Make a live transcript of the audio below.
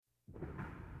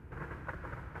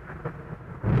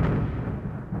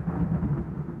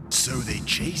They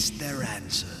chased their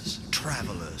answers,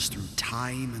 travelers through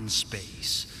time and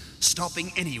space,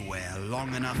 stopping anywhere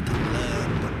long enough to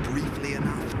learn, but briefly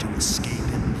enough to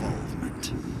escape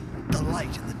involvement. The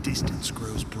light in the distance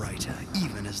grows brighter,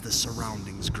 even as the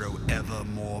surroundings grow ever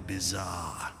more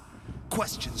bizarre.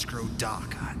 Questions grow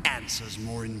darker, answers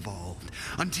more involved,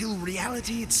 until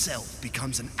reality itself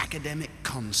becomes an academic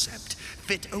concept,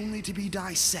 fit only to be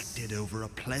dissected over a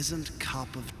pleasant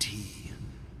cup of tea.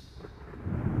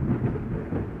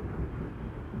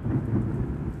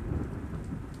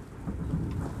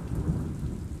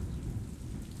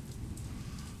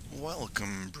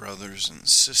 Welcome, brothers and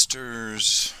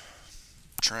sisters,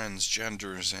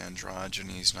 transgenders,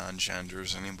 androgynies,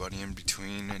 non-genders, anybody in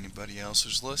between, anybody else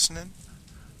who's listening,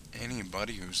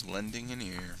 anybody who's lending an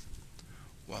ear.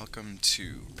 Welcome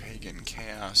to Pagan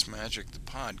Chaos Magic, the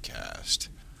podcast,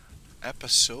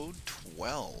 episode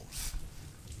 12.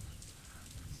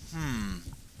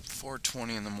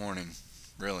 4:20 in the morning.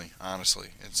 Really, honestly,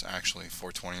 it's actually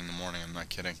 4:20 in the morning, I'm not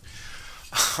kidding.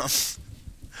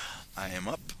 I am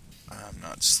up. I'm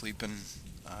not sleeping.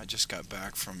 I just got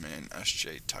back from an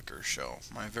S.J. Tucker show,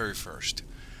 my very first.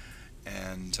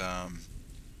 And, man,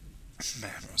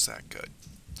 was that good.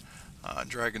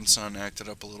 Dragon Son acted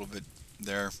up a little bit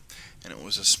there, and it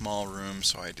was a small room,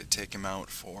 so I had to take him out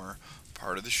for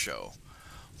part of the show.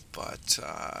 But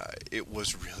it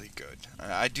was really good.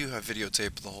 I do have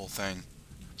videotape of the whole thing,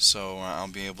 so I'll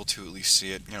be able to at least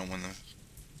see it, when the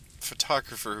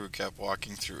photographer who kept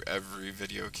walking through every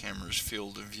video camera's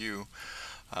field of view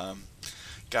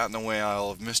got in the way. I'll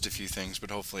have missed a few things,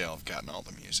 but hopefully I'll have gotten all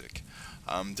the music.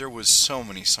 There was so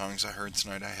many songs I heard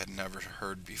tonight I had never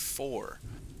heard before.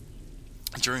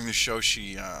 During the show,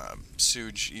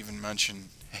 Suge even mentioned,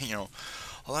 a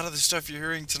lot of the stuff you're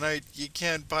hearing tonight you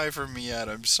can't buy from me yet,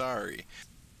 I'm sorry.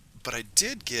 But I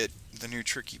did get the new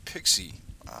Tricky Pixie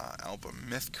album,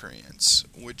 Mythcreants,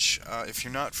 which, if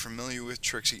you're not familiar with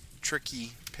Tricky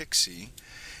Pixie,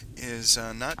 is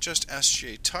not just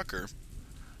S.J. Tucker,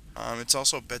 it's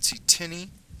also Betsy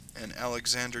Tinney and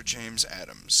Alexander James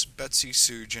Adams. Betsy,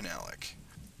 Suge, and Alec.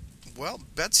 Well,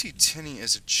 Betsy Tinney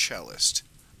is a cellist.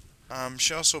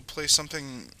 She also plays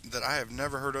something that I have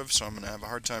never heard of, so I'm going to have a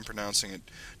hard time pronouncing it.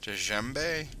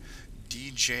 Djembe,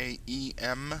 D-J-E-M-B-E.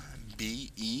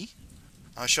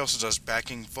 She also does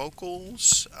backing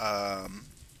vocals.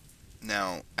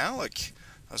 Now, Alec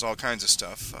does all kinds of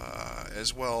stuff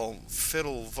as well.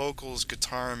 Fiddle, vocals,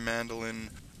 guitar,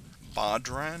 mandolin.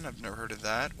 Bodhran, I've never heard of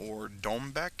that. Or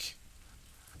Dombek.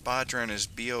 Bodhran is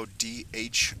B-O-D-H-R-A-N.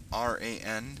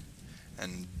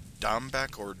 And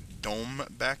Dombek or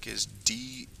Dombek is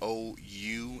D-O-U-M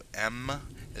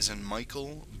as in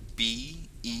Michael,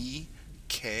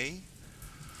 B-E-K.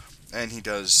 And he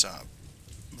does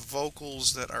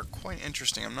vocals that are quite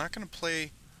interesting. I'm not going to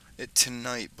play it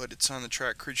tonight, but it's on the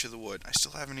track Creature of the Wood. I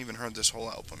still haven't even heard this whole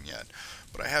album yet,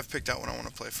 but I have picked out what I want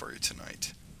to play for you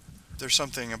tonight. There's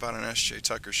something about an S.J.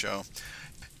 Tucker show.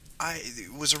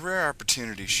 It was a rare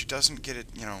opportunity. She doesn't get it,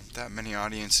 that many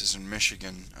audiences in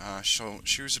Michigan. So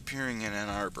she was appearing in Ann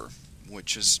Arbor,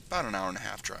 which is about an hour and a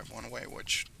half drive one way,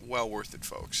 which, well worth it,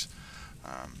 folks.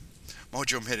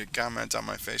 Mojo made a comment on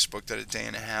my Facebook that a day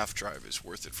and a half drive is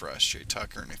worth it for S.J.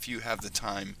 Tucker, and if you have the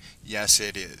time, yes,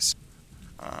 it is.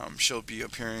 She'll be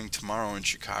appearing tomorrow in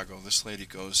Chicago. This lady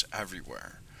goes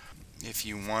everywhere. If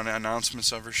you want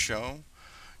announcements of her show,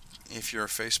 if you're a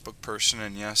Facebook person,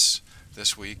 and yes,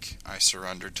 this week I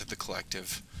surrendered to the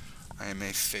collective. I am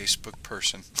a Facebook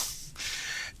person.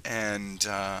 And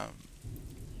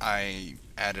I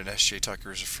added S.J.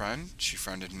 Tucker as a friend. She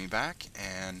friended me back,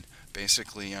 and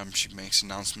basically, she makes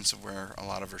announcements of where a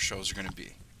lot of her shows are going to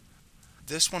be.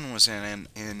 This one was in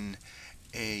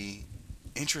a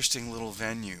interesting little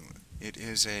venue. It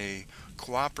is a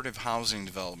cooperative housing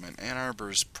development. Ann Arbor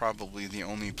is probably the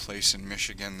only place in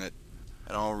Michigan that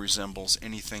at all resembles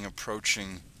anything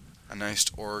approaching a nice,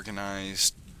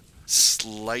 organized,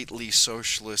 slightly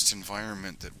socialist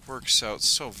environment that works out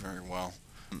so very well.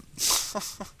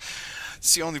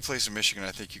 It's the only place in Michigan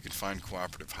I think you can find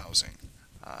cooperative housing.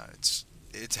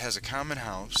 It has a common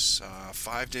house.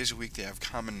 5 days a week they have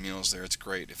common meals there. It's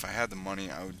great. If I had the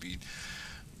money, I would be...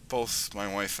 Both my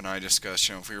wife and I discussed,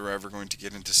 if we were ever going to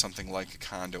get into something like a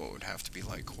condo, it would have to be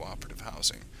like cooperative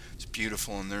housing. It's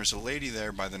beautiful, and there's a lady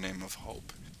there by the name of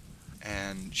Hope.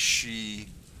 And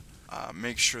she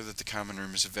makes sure that the common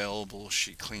room is available.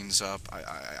 She cleans up.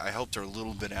 I helped her a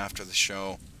little bit after the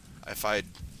show. If I'd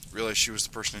realized she was the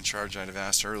person in charge, I'd have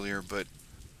asked earlier, but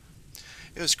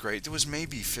it was great. There was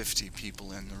maybe 50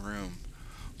 people in the room,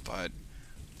 but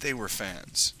they were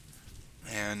fans.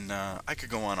 And I could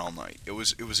go on all night. It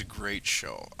was a great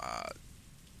show.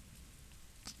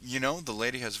 The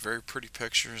lady has very pretty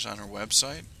pictures on her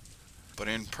website, but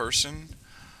in person,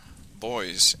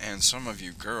 boys, and some of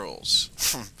you girls,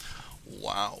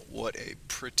 wow, what a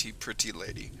pretty, pretty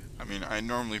lady. I mean, I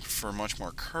normally prefer much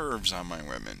more curves on my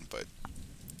women, but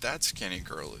that skinny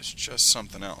girl is just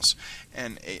something else.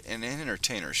 And an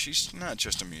entertainer. She's not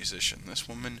just a musician. This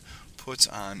woman puts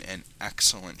on an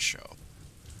excellent show.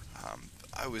 Um,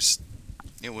 I was,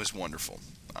 it was wonderful.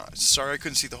 Sorry I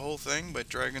couldn't see the whole thing, but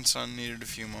Dragon Son needed a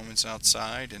few moments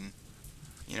outside, and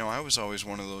I was always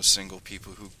one of those single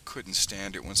people who couldn't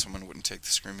stand it when someone wouldn't take the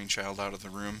screaming child out of the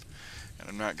room, and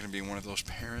I'm not going to be one of those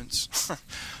parents.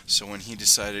 So when he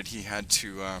decided he had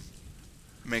to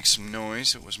make some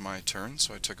noise, it was my turn,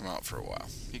 so I took him out for a while.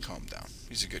 He calmed down.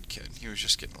 He's a good kid. He was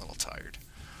just getting a little tired.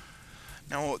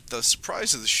 Now, the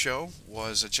surprise of the show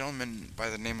was a gentleman by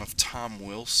the name of Tom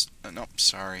Wilson. No,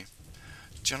 sorry.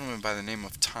 A gentleman by the name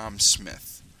of Tom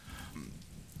Smith.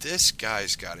 This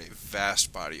guy's got a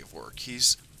vast body of work.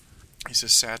 He's a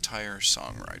satire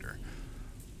songwriter,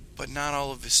 but not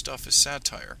all of his stuff is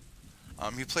satire.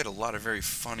 He played a lot of very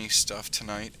funny stuff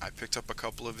tonight. I picked up a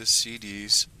couple of his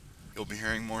CDs. You'll be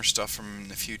hearing more stuff from him in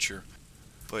the future.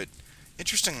 But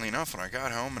interestingly enough, when I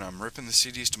got home and I'm ripping the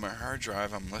CDs to my hard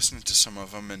drive, I'm listening to some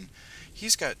of them, and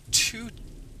he's got two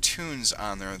tunes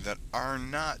on there that are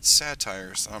not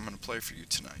satires that I'm going to play for you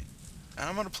tonight. And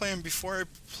I'm going to play them before I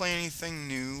play anything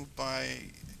new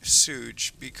by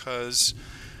Suge, because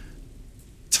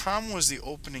Tom was the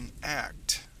opening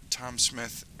act, Tom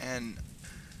Smith, and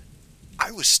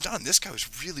I was stunned. This guy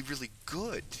was really, really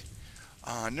good.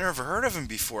 Never heard of him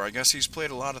before. I guess he's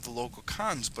played a lot at the local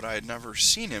cons, but I had never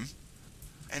seen him.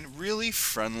 And really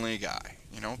friendly guy.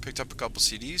 Picked up a couple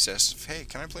CDs, asked if, hey,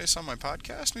 can I play this on my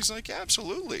podcast? And he's like, yeah,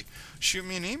 absolutely. Shoot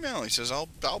me an email. He says, I'll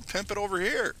pimp it over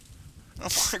here. And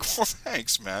I'm like, well,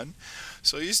 thanks, man.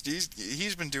 So he's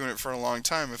been doing it for a long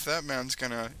time. If that man's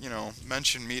gonna,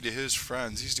 mention me to his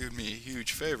friends, he's doing me a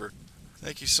huge favor.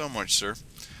 Thank you so much, sir.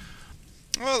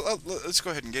 Well, let's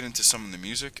go ahead and get into some of the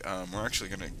music. We're actually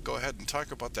going to go ahead and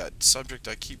talk about that subject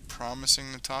I keep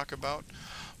promising to talk about,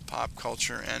 pop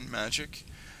culture and magic.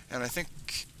 And I think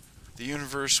the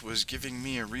universe was giving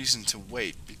me a reason to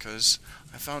wait, because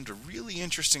I found a really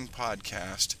interesting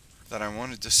podcast that I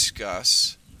want to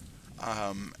discuss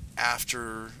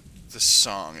after the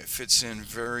song. It fits in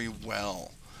very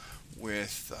well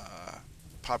with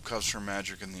pop culture,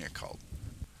 magic, and the occult.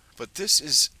 But this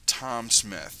is Tom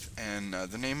Smith, and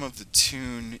the name of the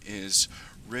tune is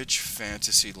Rich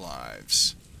Fantasy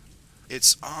Lives.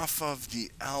 It's off of the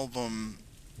album,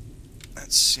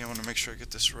 let's see, I want to make sure I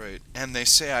get this right, And They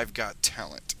Say I've Got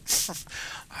Talent.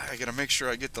 I gotta make sure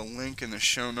I get the link in the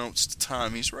show notes to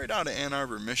Tom. He's right out of Ann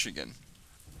Arbor, Michigan.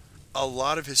 A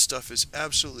lot of his stuff is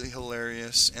absolutely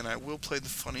hilarious, and I will play the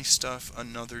funny stuff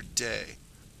another day.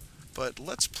 But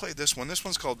let's play this one. This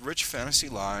one's called Rich Fantasy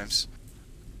Lives.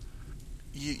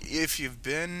 If you've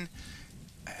been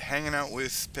hanging out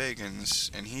with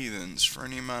pagans and heathens for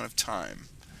any amount of time,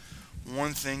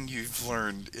 one thing you've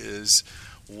learned is,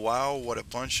 wow, what a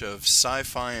bunch of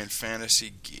sci-fi and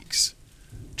fantasy geeks.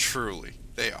 Truly,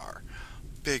 they are.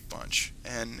 Big bunch.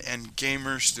 And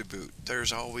gamers to boot.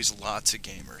 There's always lots of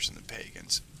gamers in the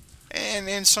pagans. And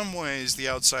in some ways, the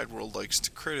outside world likes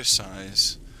to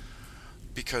criticize,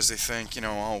 because they think,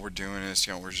 all we're doing is,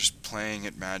 we're just playing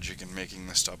at magic and making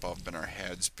this stuff up in our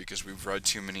heads because we've read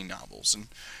too many novels. And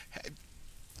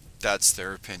that's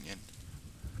their opinion.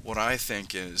 What I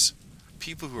think is,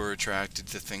 people who are attracted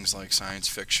to things like science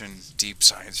fiction, deep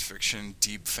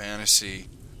fantasy,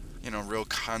 real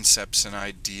concepts and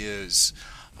ideas,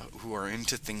 who are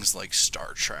into things like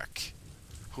Star Trek,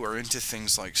 who are into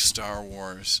things like Star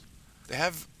Wars, they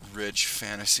have rich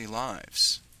fantasy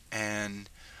lives. And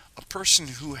a person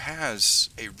who has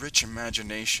a rich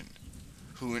imagination,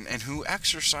 who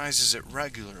exercises it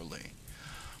regularly,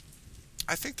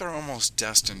 I think they're almost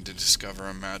destined to discover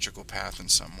a magical path in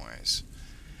some ways.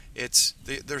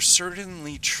 They're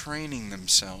certainly training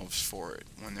themselves for it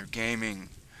when they're gaming,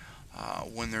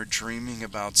 when they're dreaming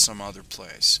about some other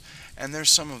place. And they're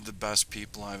some of the best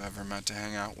people I've ever met to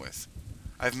hang out with.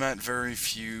 I have met a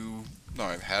few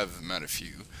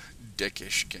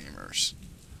dickish gamers.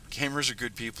 Gamers are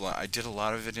good people. I did a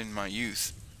lot of it in my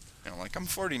youth. I'm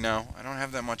 40 now. I don't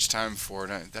have that much time for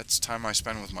it. That's time I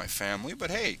spend with my family.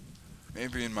 But hey,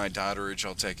 maybe in my daughterage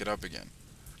I'll take it up again.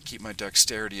 Keep my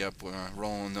dexterity up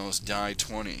rolling those die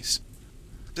 20s.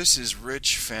 This is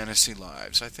Rich Fantasy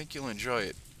Lives. I think you'll enjoy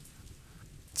it.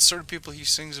 The sort of people he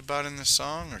sings about in this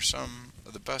song are some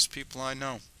of the best people I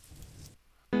know.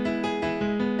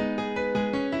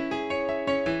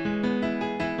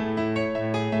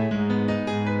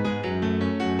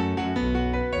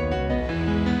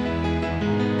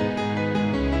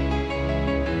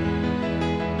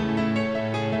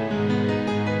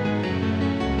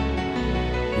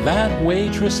 That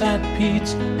waitress at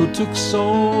Pete's who took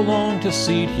so long to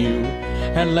seat you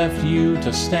and left you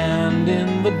to stand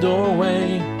in the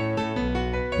doorway.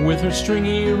 With her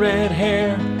stringy red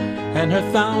hair and her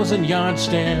 1,000-yard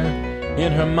stare,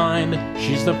 in her mind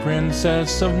she's the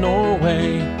Princess of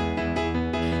Norway.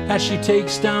 As she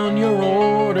takes down your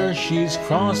order, she's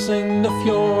crossing the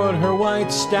fjord. Her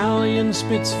white stallion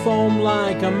spits foam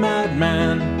like a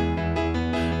madman.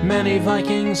 Many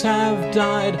Vikings have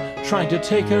died trying to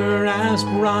take her as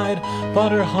bride,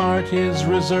 but her heart is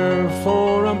reserved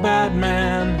for a bad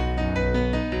man.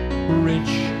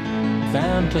 Rich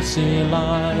fantasy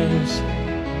lives.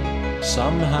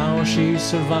 Somehow she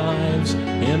survives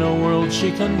in a world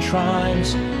she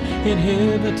contrives.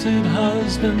 Inhibited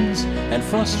husbands and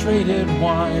frustrated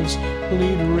wives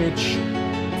lead rich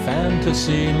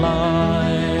fantasy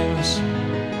lives.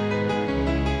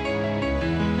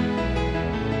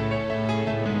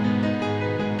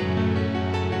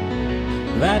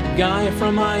 That guy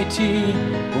from IT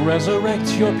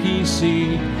resurrects your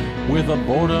PC with a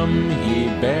boredom he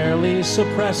barely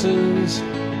suppresses.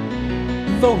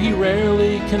 Though he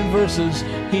rarely converses,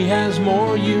 he has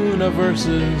more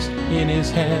universes in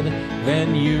his head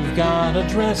than you've got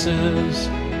addresses.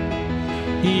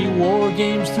 He war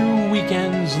games through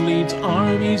weekends, leads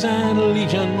armies and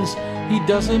legions. He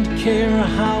doesn't care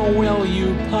how well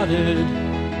you putted.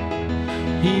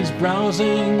 He's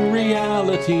browsing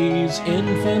reality's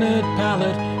infinite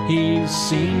palette. He's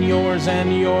seen yours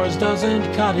and yours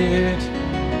doesn't cut it.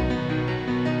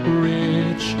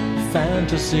 Rich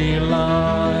fantasy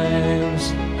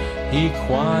lives. He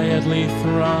quietly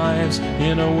thrives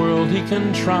in a world he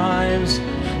contrives.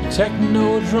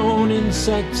 Techno-drone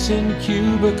insects in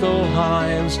cubicle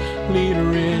hives lead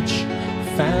rich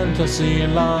fantasy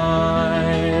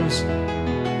lives.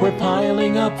 We're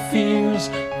piling up fears,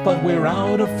 but we're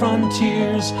out of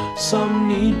frontiers. Some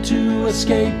need to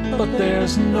escape, but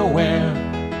there's nowhere.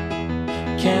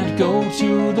 Can't go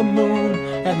to the moon,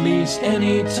 at least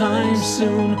anytime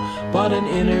soon, but an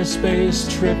inner space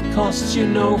trip costs you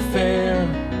no fare.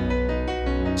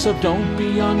 So don't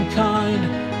be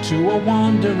unkind to a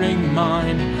wandering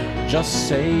mind. Just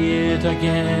say it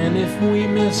again if we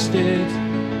missed it.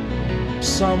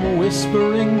 Some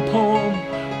whispering poem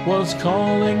was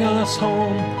calling us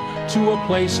home to a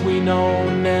place we know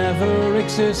never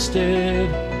existed.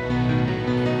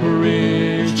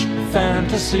 Rich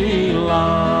fantasy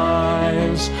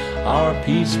lives, our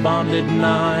peace-bonded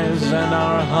knives and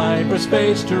our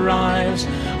hyperspace drives.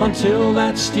 Until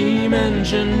that steam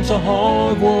engine to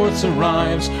Hogwarts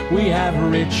arrives, we have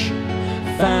rich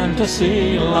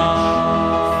fantasy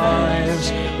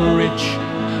lives. Rich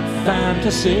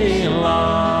fantasy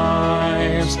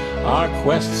lives. Our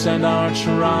quests and our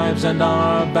tribes and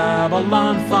our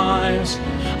Babylon fives.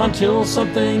 Until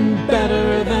something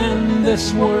better than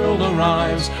this world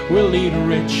arrives, we'll lead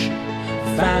rich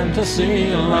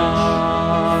fantasy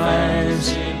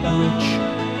lives. Rich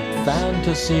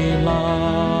fantasy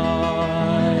lives.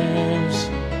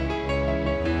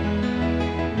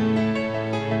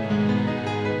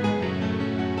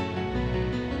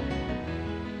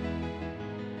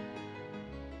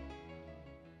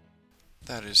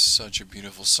 That is such a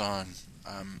beautiful song.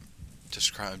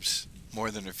 Describes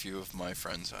more than a few of my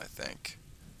friends, I think.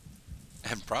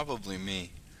 And probably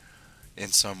me, in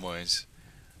some ways.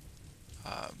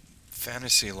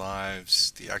 Fantasy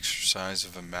lives, the exercise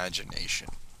of imagination.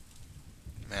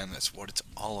 Man, that's what it's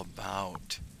all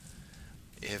about.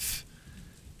 If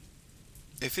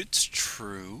it's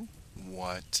true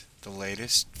what the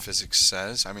latest physics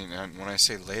says, I mean, when I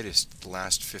say latest, the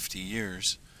last 50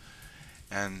 years,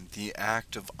 and the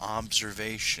act of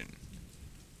observation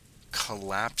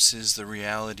collapses the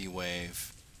reality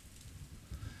wave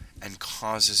and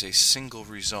causes a single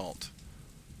result,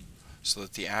 so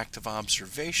that the act of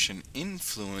observation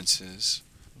influences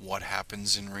what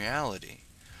happens in reality,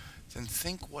 then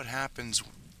think what happens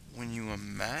when you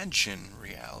imagine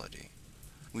reality.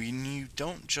 When you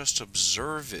don't just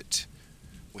observe it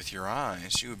with your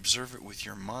eyes, you observe it with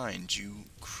your mind. You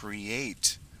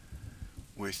create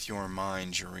with your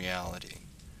mind your reality.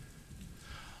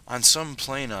 On some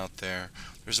plane out there,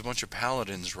 there's a bunch of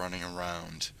paladins running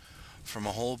around from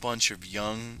a whole bunch of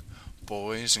young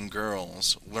boys and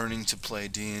girls learning to play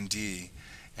D&D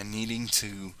and needing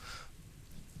to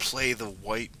play the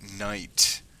White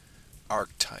Knight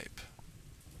archetype.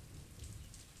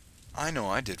 I know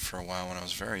I did for a while when I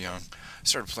was very young. I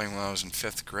started playing when I was in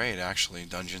 5th grade, actually,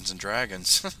 Dungeons &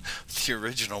 Dragons, the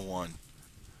original one.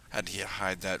 Had to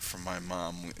hide that from my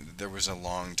mom. There was a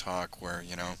long talk where,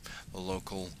 the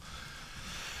local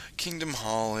Kingdom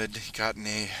Hall had gotten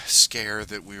a scare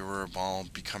that we were all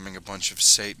becoming a bunch of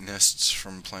Satanists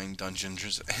from playing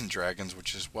Dungeons and Dragons,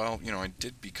 which is, well, I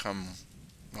did become,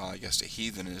 well, I guess a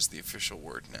heathen is the official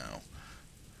word now.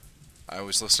 I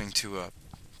was listening to a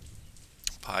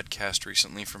podcast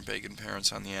recently from Pagan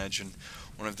Parents on the Edge, and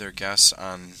one of their guests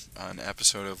on an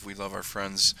episode of We Love Our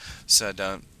Friends said,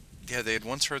 they had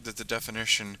once heard that the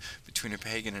definition between a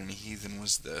pagan and a heathen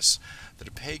was this, that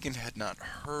a pagan had not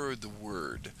heard the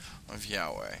word of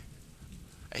Yahweh.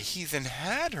 A heathen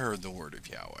had heard the word of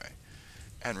Yahweh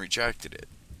and rejected it.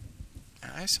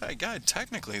 And I said, God,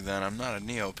 technically then I'm not a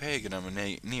neo-pagan, I'm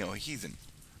a neo-heathen.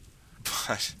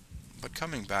 But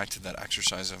coming back to that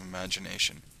exercise of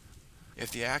imagination,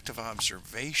 if the act of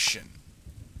observation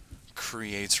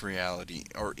creates reality,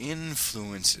 or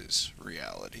influences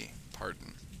reality,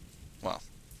 well,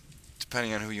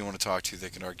 depending on who you want to talk to,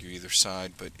 they can argue either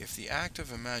side, but if the act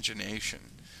of imagination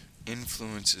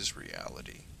influences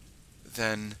reality,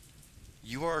 then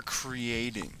you are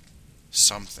creating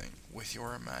something with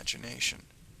your imagination.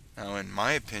 Now, in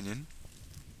my opinion,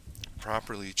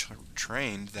 properly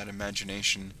trained, that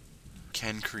imagination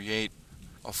can create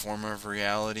a form of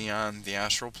reality on the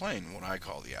astral plane, what I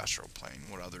call the astral plane,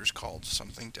 what others called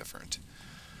something different.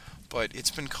 But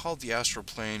it's been called the astral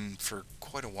plane for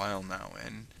quite a while now,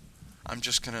 and I'm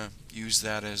just going to use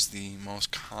that as the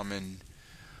most common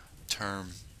term.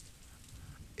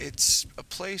 It's a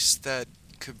place that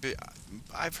could be,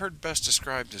 I've heard best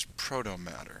described as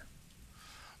proto-matter.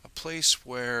 A place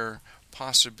where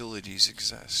possibilities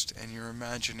exist, and your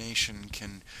imagination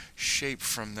can shape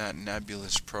from that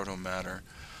nebulous proto-matter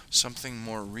something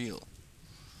more real.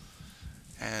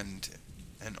 And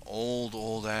an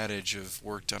old adage of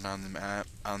work done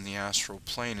on the astral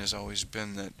plane has always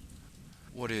been that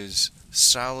what is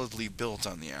solidly built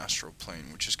on the astral plane,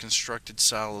 which is constructed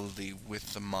solidly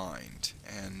with the mind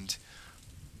and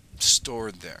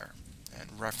stored there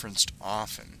and referenced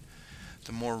often,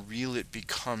 the more real it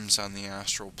becomes on the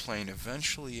astral plane,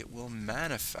 eventually it will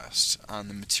manifest on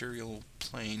the material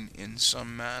plane in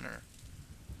some manner.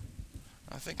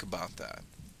 Now think about that.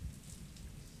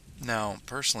 Now,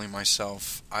 personally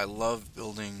myself, I love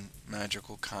building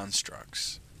magical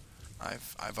constructs.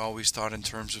 I've always thought in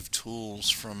terms of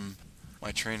tools from my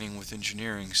training with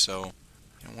engineering, so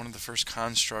one of the first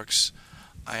constructs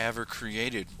I ever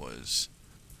created was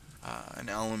an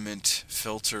element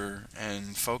filter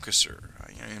and focuser.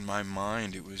 In my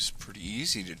mind, it was pretty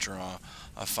easy to draw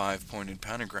a 5-pointed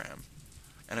pentagram,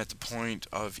 and at the point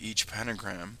of each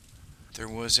pentagram, there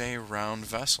was a round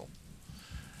vessel.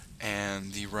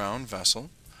 And the round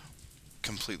vessel,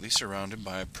 completely surrounded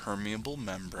by a permeable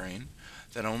membrane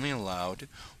that only allowed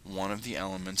one of the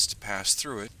elements to pass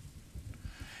through it,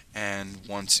 and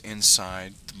once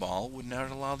inside the ball would not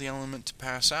allow the element to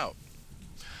pass out.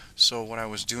 So what I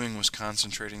was doing was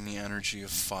concentrating the energy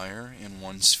of fire in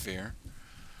one sphere,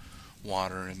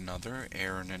 water in another,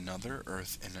 air in another,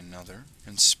 earth in another,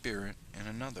 and spirit in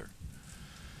another.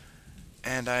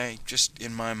 And I just,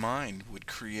 in my mind, would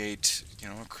create,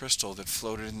 a crystal that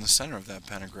floated in the center of that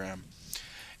pentagram.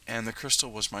 And the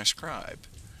crystal was my scribe.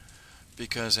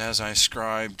 Because as I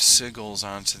scribed sigils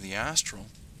onto the astral,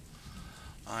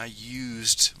 I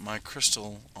used my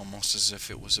crystal almost as if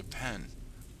it was a pen.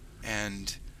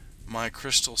 And my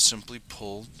crystal simply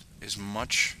pulled as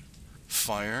much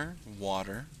fire,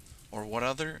 water, or what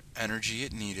other energy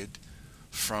it needed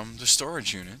from the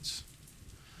storage units,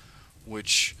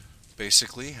 which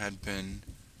basically had been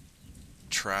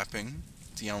trapping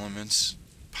the element's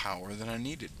power that I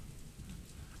needed.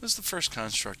 It was the first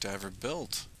construct I ever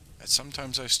built, and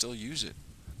sometimes I still use it.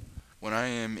 When I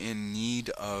am in need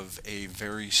of a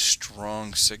very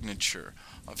strong signature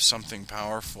of something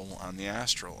powerful on the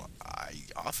astral, I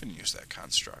often use that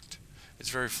construct. It's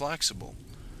very flexible,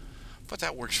 but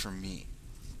that works for me.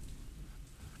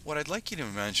 What I'd like you to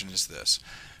imagine is this.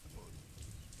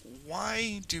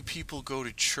 Why do people go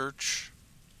to church?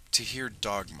 To hear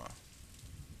dogma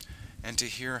and to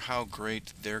hear how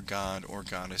great their god or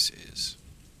goddess is.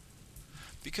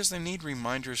 Because they need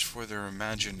reminders for their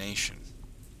imagination.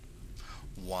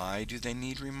 Why do they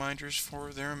need reminders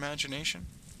for their imagination?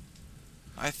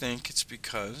 I think it's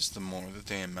because the more that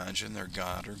they imagine their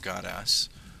god or goddess,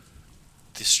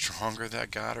 the stronger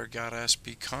that god or goddess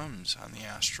becomes on the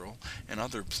astral and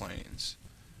other planes.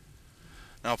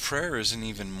 Now, prayer is an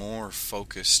even more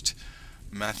focused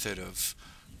method of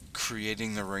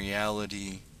creating the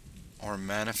reality or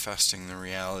manifesting the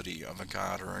reality of a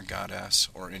god or a goddess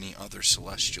or any other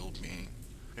celestial being.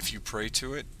 If you pray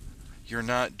to it, you're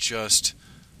not just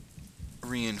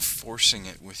reinforcing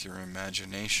it with your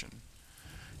imagination.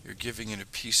 You're giving it a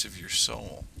piece of your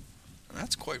soul. And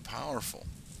that's quite powerful.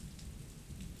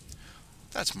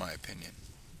 That's my opinion.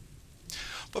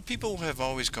 But people have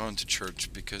always gone to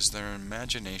church because their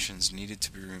imaginations needed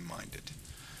to be reminded.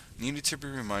 Needed to be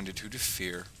reminded who to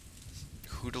fear,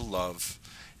 who to love,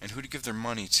 and who to give their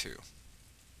money to.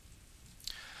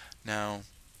 Now,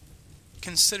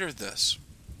 consider this.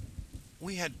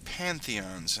 We had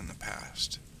pantheons in the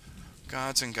past.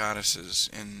 Gods and goddesses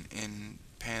in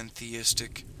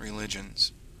pantheistic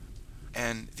religions.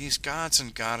 And these gods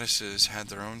and goddesses had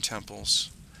their own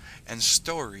temples and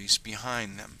stories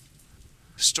behind them.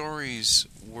 Stories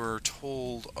were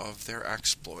told of their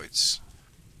exploits.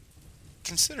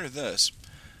 Consider this.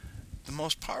 The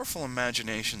most powerful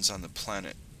imaginations on the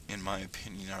planet, in my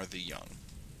opinion, are the young.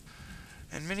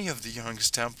 And many of the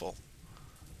young's temple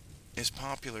is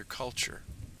popular culture,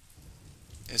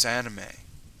 is anime,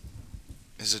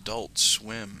 is Adult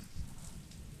Swim,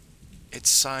 it's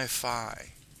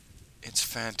sci-fi, it's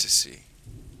fantasy.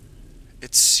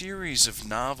 It's series of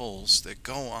novels that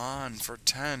go on for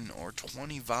 10 or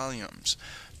 20 volumes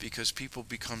because people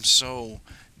become so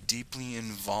deeply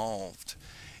involved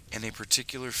in a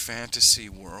particular fantasy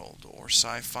world or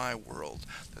sci-fi world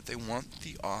that they want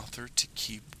the author to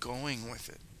keep going with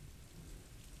it.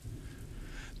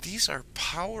 These are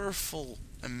powerful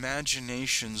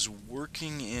imaginations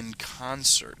working in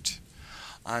concert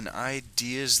on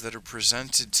ideas that are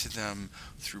presented to them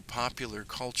through popular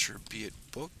culture, be it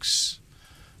books,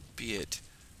 be it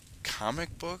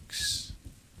comic books,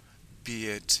 be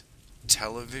it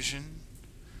television,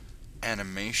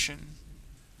 animation.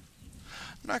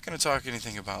 I'm not going to talk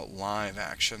anything about live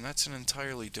action. That's an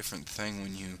entirely different thing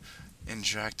when you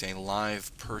inject a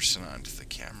live person onto the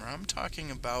camera. I'm talking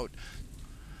about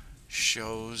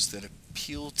shows that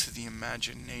appeal to the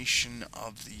imagination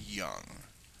of the young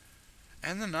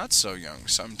and the not so young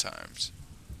sometimes.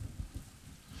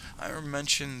 I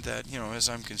mentioned that, as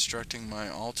I'm constructing my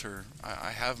altar,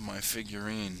 I have my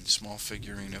small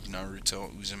figurine of Naruto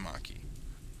Uzumaki,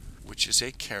 which is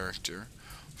a character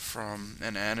from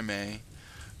an anime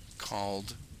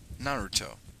called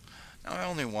Naruto. Now, I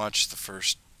only watched the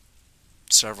first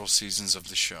several seasons of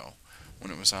the show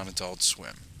when it was on Adult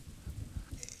Swim.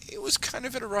 It was kind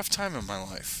of at a rough time in my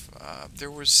life.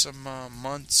 There was some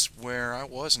months where I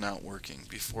was not working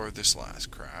before this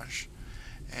last crash,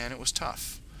 and it was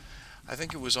tough. I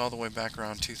think it was all the way back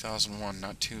around 2001,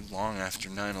 not too long after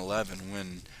 9/11,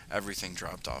 when everything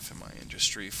dropped off in my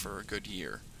industry for a good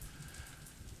year.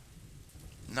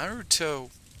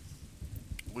 Naruto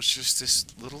was just this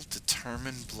little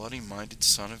determined, bloody-minded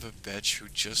son of a bitch who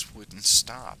just wouldn't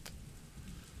stop.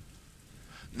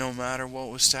 No matter what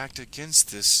was stacked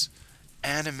against this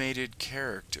animated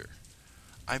character,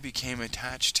 I became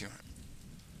attached to him.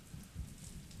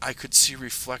 I could see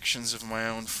reflections of my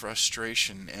own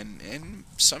frustration and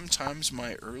sometimes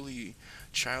my early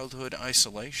childhood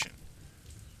isolation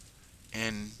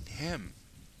in him.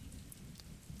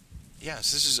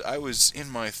 Yes, I was in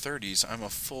my 30s. I'm a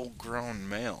full-grown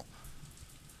male.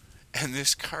 And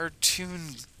this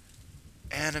cartoon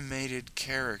animated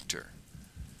character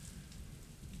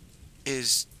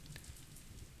is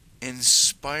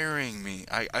inspiring me.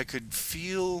 I could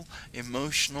feel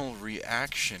emotional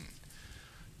reaction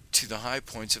to the high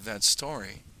points of that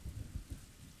story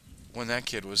when that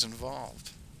kid was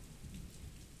involved.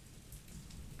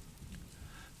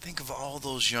 Think of all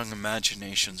those young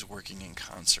imaginations working in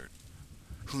concert,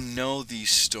 who know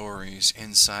these stories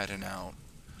inside and out,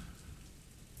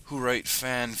 who write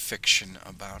fan fiction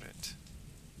about it,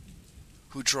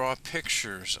 who draw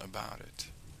pictures about it,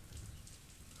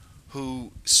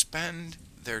 who spend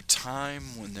their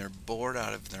time when they're bored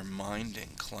out of their mind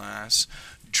in class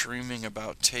dreaming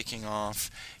about taking off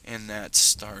in that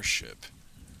starship,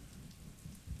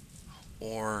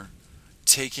 or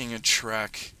taking a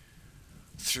trek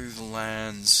through the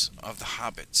lands of the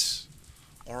hobbits,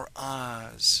 or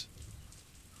Oz,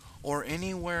 or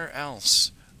anywhere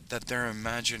else that their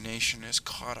imagination is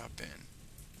caught up in.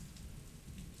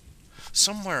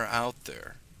 Somewhere out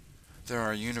there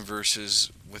are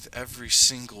universes with every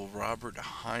single Robert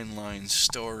Heinlein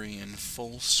story in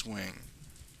full swing.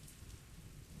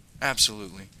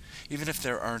 Absolutely. Even if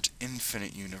there aren't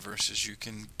infinite universes, you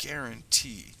can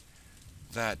guarantee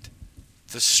that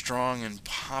the strong and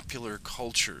popular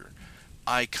culture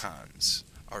icons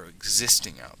are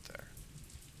existing out there.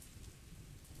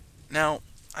 Now,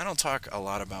 I don't talk a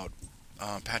lot about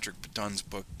Patrick Dunn's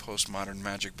book, Postmodern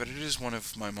Magic, but it is one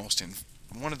of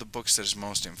the books that has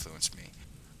most influenced me.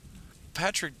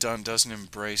 Patrick Dunn doesn't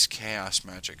embrace chaos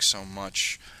magic so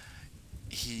much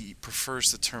he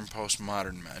prefers the term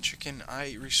postmodern magic, and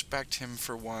I respect him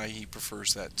for why he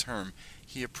prefers that term.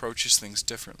 He approaches things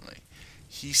differently.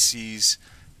 He sees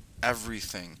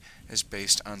everything as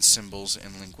based on symbols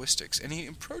and linguistics, and he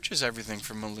approaches everything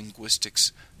from a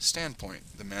linguistics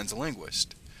standpoint. The man's a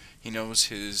linguist. He knows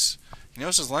his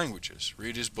languages.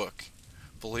 Read his book,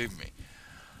 believe me.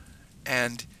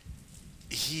 And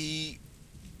he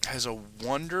has a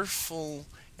wonderful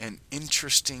and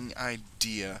interesting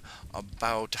idea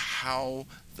about how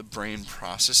the brain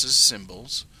processes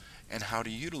symbols and how to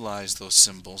utilize those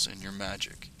symbols in your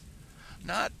magic.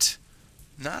 Not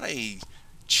a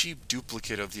cheap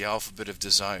duplicate of the alphabet of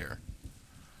desire.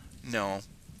 No,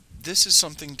 this is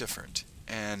something different.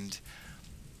 And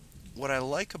what I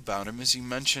like about him is he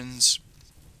mentions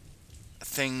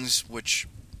things which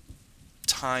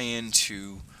tie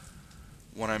into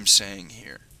what I'm saying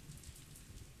here.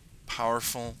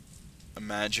 Powerful,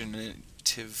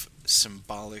 imaginative,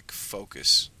 symbolic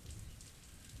focus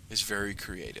is very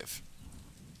creative.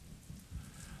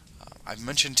 I've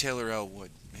mentioned Taylor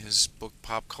Elwood. His book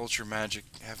Pop Culture Magic,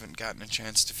 haven't gotten a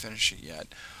chance to finish it yet,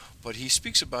 but he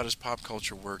speaks about his pop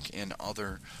culture work in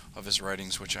other of his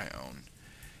writings which I own.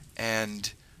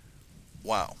 And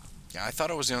wow, yeah, I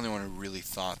thought I was the only one who really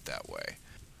thought that way.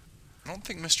 I don't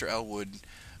think Mr. Elwood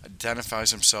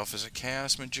identifies himself as a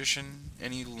chaos magician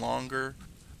any longer.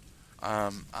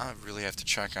 I really have to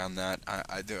check on that.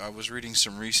 I was reading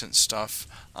some recent stuff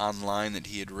online that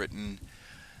he had written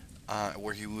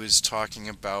where he was talking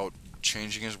about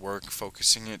changing his work,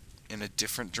 focusing it in a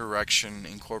different direction,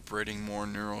 incorporating more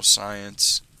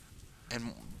neuroscience,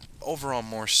 and overall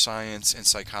more science and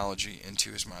psychology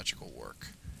into his magical work.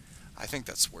 I think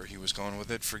that's where he was going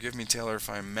with it. Forgive me, Taylor, if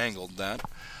I mangled that,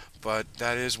 but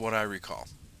that is what I recall.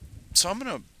 So I'm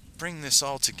going to bring this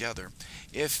all together.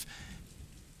 If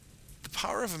the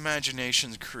power of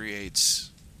imagination creates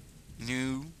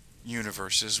new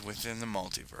universes within the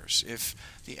multiverse, if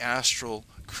the astral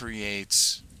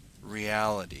creates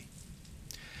reality,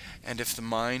 and if the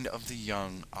mind of the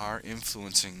young are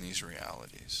influencing these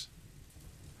realities,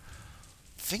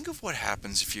 think of what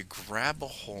happens if you grab a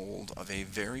hold of a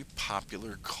very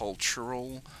popular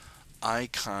cultural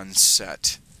icon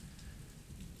set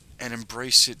and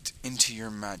embrace it into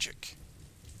your magic.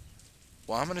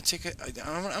 Well, I'm going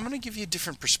to give you a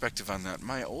different perspective on that.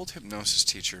 My old hypnosis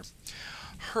teacher,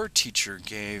 her teacher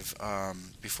gave,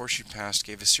 before she passed,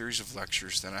 gave a series of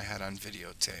lectures that I had on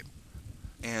videotape.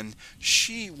 And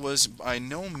she was by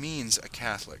no means a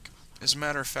Catholic. As a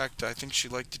matter of fact, I think she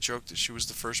liked to joke that she was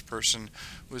the first person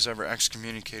who was ever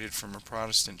excommunicated from a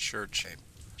Protestant church.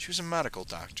 She was a medical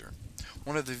doctor,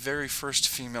 one of the very first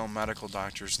female medical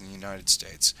doctors in the United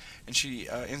States. And she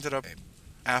ended up,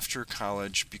 after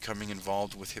college, becoming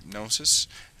involved with hypnosis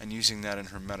and using that in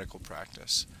her medical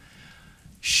practice.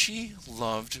 She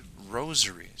loved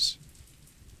rosaries.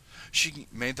 She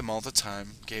made them all the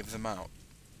time, gave them out.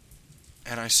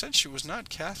 And I said she was not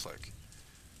Catholic.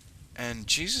 And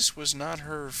Jesus was not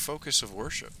her focus of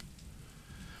worship.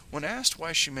 When asked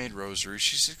why she made rosaries,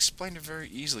 she explained it very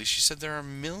easily. She said there are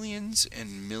millions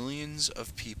and millions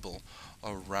of people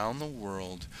around the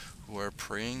world who are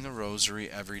praying the rosary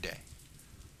every day.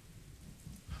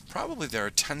 Probably there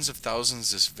are tens of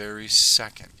thousands this very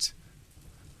second.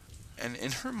 And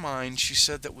in her mind, she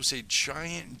said that was a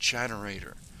giant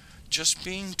generator just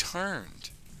being turned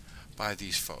by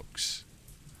these folks.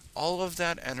 All of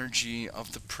that energy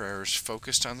of the prayers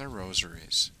focused on their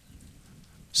rosaries.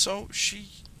 So she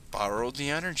borrowed the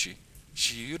energy.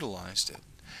 She utilized it.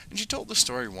 And she told the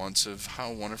story once of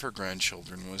how one of her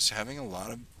grandchildren was having a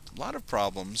lot of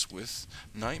problems with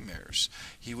nightmares.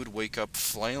 He would wake up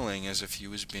flailing as if he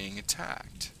was being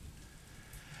attacked.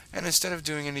 And instead of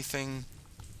doing anything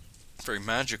very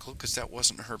magical, because that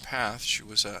wasn't her path, she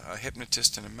was a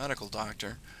hypnotist and a medical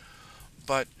doctor,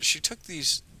 but she took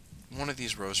one of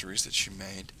these rosaries that she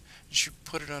made, and she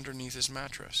put it underneath his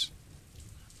mattress.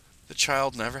 The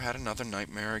child never had another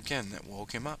nightmare again that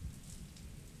woke him up.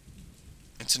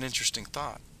 It's an interesting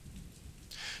thought.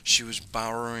 She was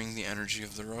borrowing the energy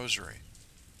of the rosary.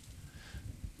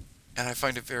 And I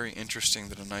find it very interesting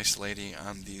that a nice lady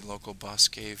on the local bus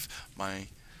gave my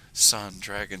son,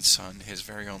 Dragon's son, his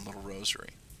very own little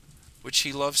rosary, which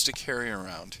he loves to carry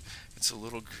around. It's a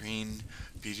little green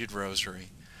beaded rosary.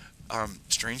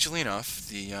 Strangely enough,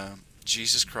 the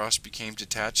Jesus cross became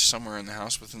detached somewhere in the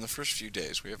house within the first few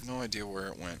days. We have no idea where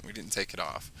it went. We didn't take it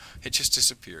off. It just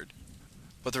disappeared.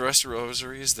 But the rest of the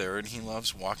rosary is there, and he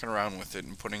loves walking around with it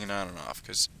and putting it on and off,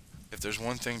 because if there's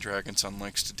one thing Dragonson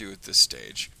likes to do at this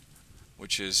stage,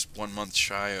 which is 1 month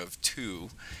shy of 2,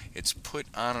 it's put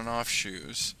on and off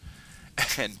shoes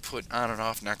and put on and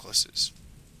off necklaces.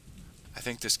 I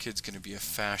think this kid's going to be a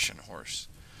fashion horse.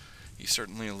 He's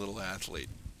certainly a little athlete.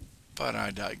 But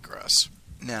I digress.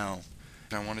 Now,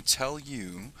 I want to tell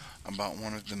you about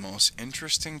one of the most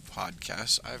interesting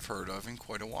podcasts I've heard of in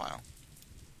quite a while.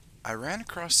 I ran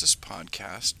across this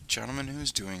podcast. The gentleman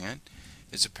who's doing it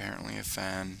is apparently a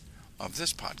fan of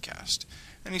this podcast.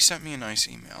 And he sent me a nice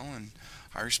email, and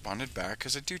I responded back,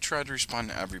 because I do try to respond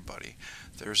to everybody.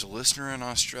 There's a listener in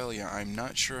Australia. I'm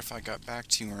not sure if I got back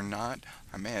to you or not.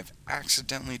 I may have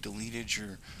accidentally deleted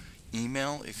your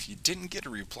email. If you didn't get a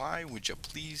reply, would you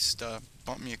please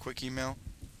bump me a quick email?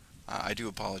 I do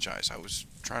apologize. I was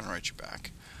trying to write you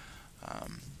back.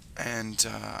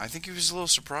 I think he was a little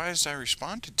surprised I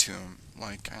responded to him.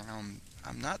 Like, I'm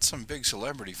not some big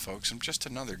celebrity, folks. I'm just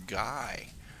another guy.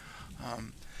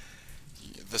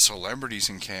 The celebrities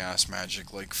in Chaos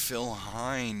Magic, like Phil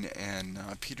Hine and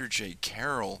Peter J.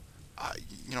 Carroll,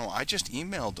 I just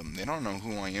emailed them. They don't know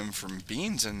who I am from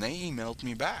beans, and they emailed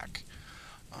me back.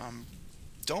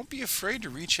 Don't be afraid to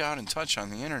reach out and touch on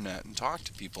the internet and talk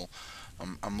to people.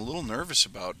 I'm a little nervous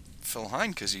about Phil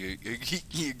Hine because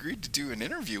he agreed to do an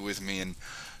interview with me, and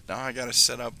now I got to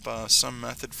set up some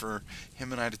method for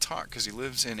him and I to talk, because he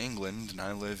lives in England and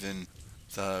I live in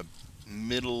the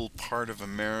middle part of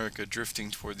America,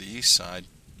 drifting toward the east side.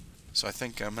 So I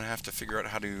think I'm going to have to figure out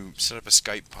how to set up a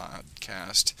Skype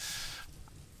podcast.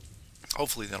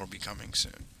 Hopefully that'll be coming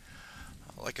soon.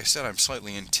 Like I said, I'm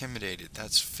slightly intimidated.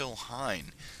 That's Phil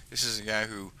Hine. This is a guy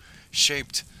who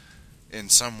shaped, in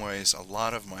some ways, a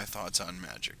lot of my thoughts on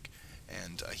magic.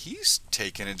 And he's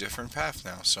taken a different path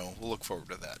now, so we'll look forward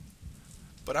to that.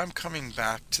 But I'm coming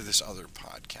back to this other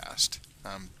podcast.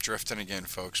 I'm drifting again,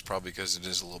 folks, probably because it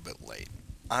is a little bit late.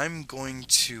 I'm going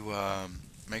to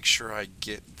make sure I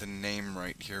get the name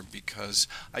right here, because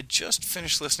I just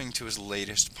finished listening to his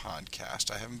latest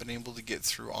podcast. I haven't been able to get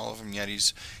through all of them yet.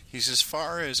 He's as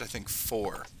far as, I think,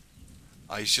 4.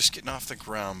 He's just getting off the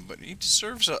ground, but he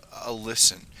deserves a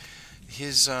listen.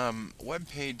 His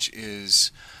webpage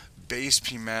is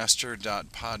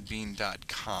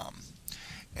basepmaster.podbean.com.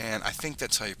 And I think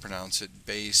that's how you pronounce it,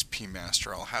 Bass P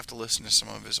Master. I'll have to listen to some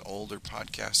of his older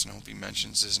podcasts and hope he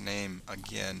mentions his name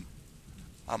again.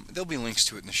 There'll be links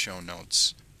to it in the show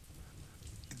notes.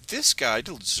 This guy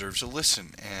deserves a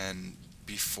listen, and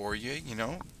before you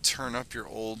turn up your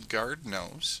old guard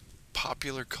nose,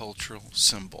 popular cultural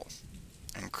symbol,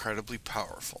 incredibly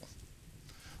powerful,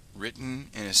 written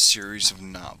in a series of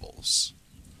novels,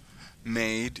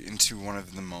 made into one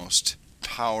of the most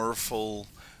powerful,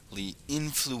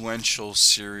 influential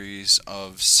series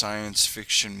of science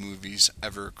fiction movies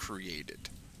ever created.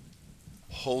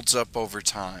 Holds up over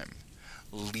time.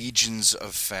 Legions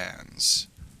of fans.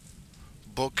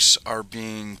 Books are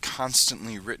being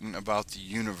constantly written about the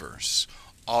universe.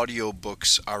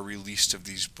 Audiobooks are released of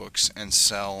these books and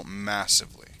sell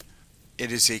massively.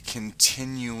 It is a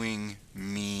continuing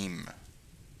meme.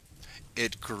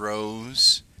 It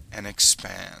grows and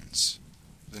expands.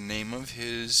 The name of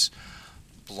his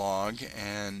blog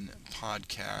and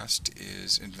podcast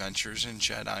is Adventures in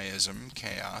Jediism,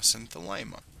 Chaos, and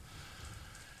Thelema.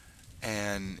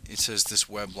 And it says this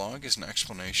weblog is an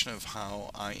explanation of how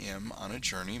I am on a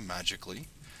journey magically,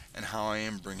 and how I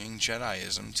am bringing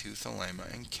Jediism to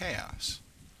Thelema and Chaos.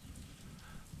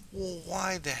 Well,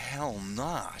 why the hell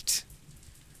not?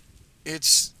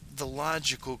 It's the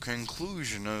logical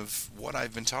conclusion of what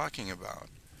I've been talking about.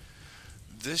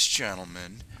 This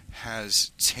gentleman has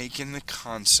taken the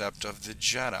concept of the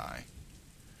Jedi,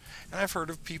 and I've heard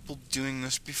of people doing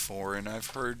this before, and I've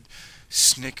heard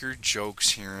snickered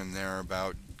jokes here and there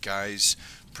about guys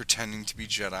pretending to be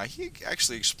Jedi. He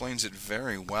actually explains it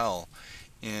very well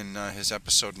in his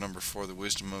episode number 4, The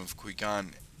Wisdom of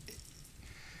Qui-Gon.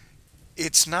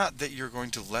 It's not that you're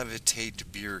going to levitate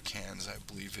beer cans, I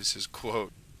believe is his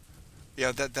quote.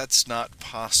 Yeah, that's not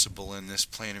possible in this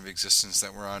plane of existence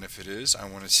that we're on. If it is, I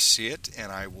want to see it,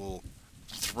 and I will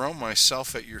throw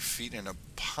myself at your feet in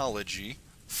apology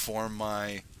for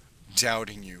my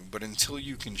doubting you. But until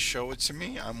you can show it to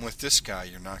me, I'm with this guy.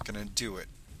 You're not going to do it.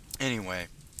 Anyway,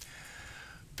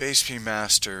 Bass P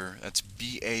Master, that's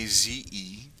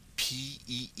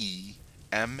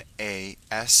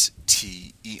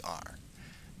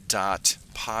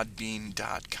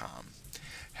BAZEPEEMASTER.podbean.com.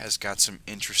 Has got some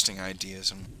interesting ideas,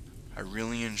 and I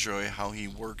really enjoy how he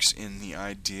works in the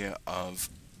idea of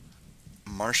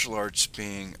martial arts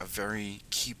being a very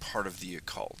key part of the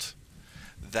occult.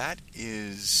 That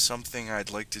is something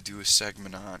I'd like to do a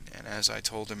segment on, and as I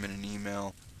told him in an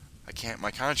email,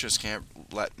 my conscience can't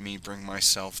let me bring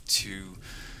myself to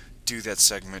do that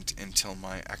segment until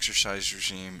my exercise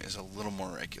regime is a little more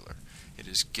regular. It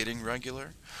is getting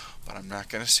regular, but I'm not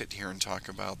going to sit here and talk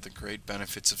about the great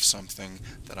benefits of something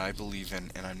that I believe in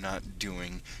and I'm not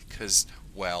doing because,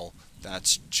 well,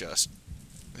 it's just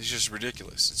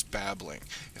ridiculous. It's babbling.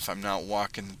 If I'm not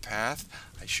walking the path,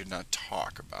 I should not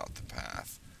talk about the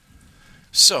path.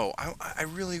 So, I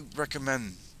really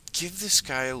recommend give this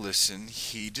guy a listen.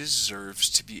 He deserves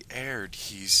to be aired.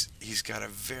 He's got a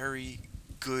very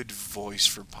good voice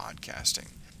for podcasting.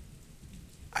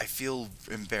 I feel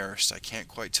embarrassed. I can't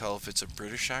quite tell if it's a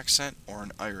British accent or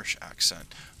an Irish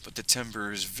accent, but the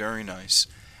timbre is very nice,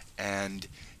 and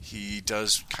he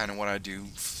does kind of what I do,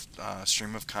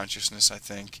 stream of consciousness, I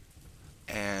think,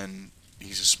 and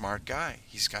he's a smart guy.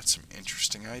 He's got some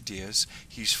interesting ideas.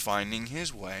 He's finding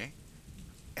his way,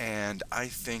 and I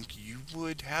think you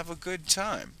would have a good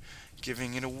time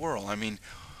giving it a whirl. I mean,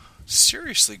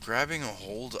 seriously, grabbing a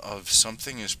hold of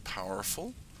something as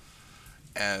powerful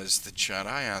as the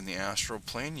Jedi on the astral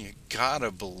plane, you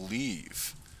gotta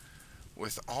believe,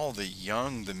 with all the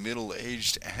young, the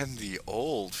middle-aged, and the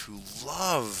old who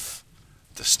love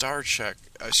the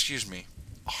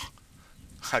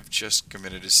I've just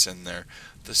committed a sin there,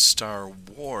 the Star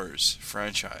Wars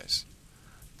franchise.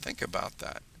 Think about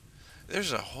that.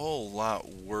 There's a whole lot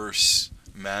worse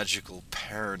magical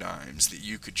paradigms that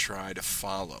you could try to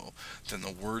follow than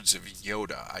the words of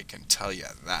Yoda, I can tell you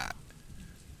that.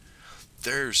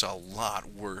 There's a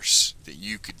lot worse that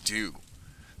you could do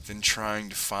than trying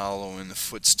to follow in the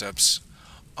footsteps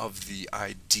of the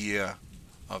idea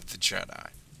of the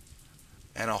Jedi.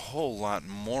 And a whole lot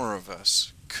more of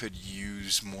us could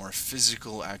use more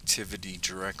physical activity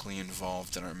directly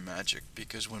involved in our magic,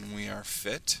 because when we are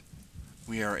fit,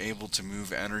 we are able to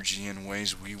move energy in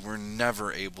ways we were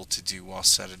never able to do while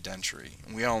sedentary.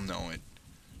 We all know it.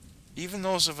 Even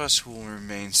those of us who will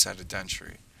remain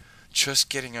sedentary, just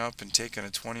getting up and taking a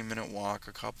 20-minute walk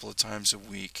a couple of times a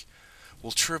week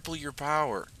will triple your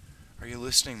power. Are you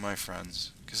listening, my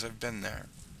friends? Because I've been there.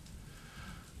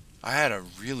 I had a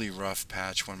really rough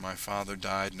patch when my father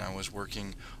died and I was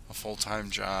working a full-time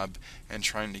job and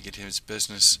trying to get his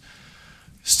business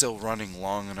still running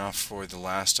long enough for the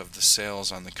last of the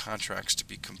sales on the contracts to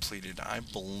be completed. I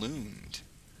ballooned.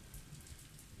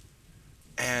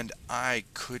 And I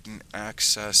couldn't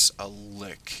access a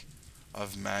lick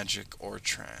of magic or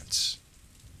trance.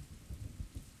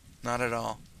 Not at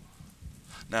all.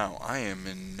 Now, I am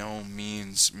in no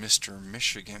means Mr.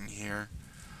 Michigan here.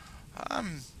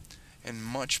 I'm in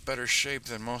much better shape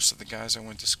than most of the guys I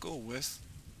went to school with.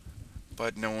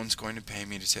 But no one's going to pay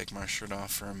me to take my shirt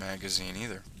off for a magazine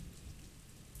either.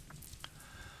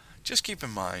 Just keep in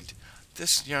mind,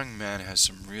 this young man has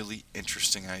some really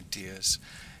interesting ideas,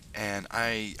 and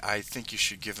I think you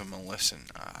should give him a listen.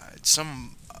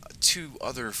 Two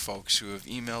other folks who have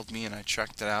emailed me and I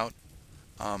checked it out,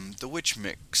 the Witch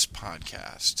Mix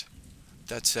podcast.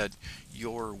 That's at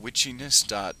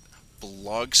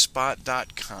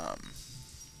yourwitchiness.blogspot.com.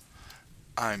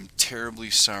 I'm terribly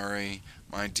sorry,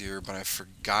 my dear, but I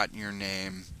forgot your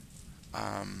name.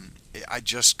 I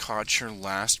just caught your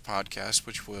last podcast,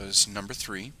 which was number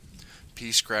 3,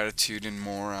 Peace, Gratitude, and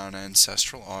More on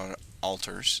Ancestral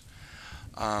Altars.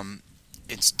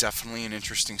 It's definitely an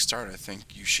interesting start. I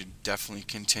think you should definitely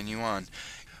continue on.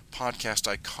 Podcast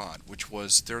I caught, which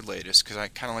was their latest, because I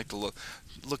kind of like to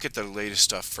look at their latest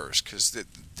stuff first, because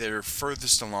they're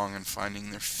furthest along in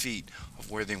finding their feet of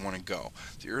where they want to go.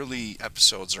 The early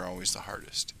episodes are always the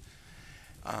hardest.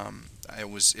 It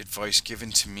was advice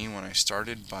given to me when I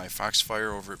started by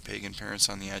Foxfire over at Pagan Parents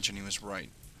on the Edge, and he was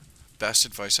right. Best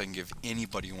advice I can give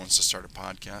anybody who wants to start a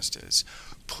podcast is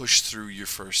push through your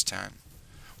first 10.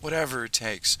 Whatever it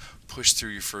takes, push through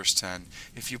your first 10.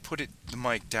 If you put the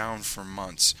mic down for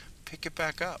months, pick it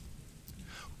back up.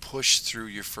 Push through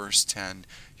your first 10.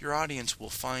 Your audience will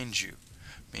find you.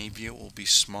 Maybe it will be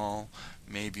small,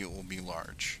 maybe it will be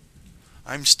large.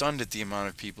 I'm stunned at the amount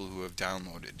of people who have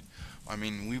downloaded. I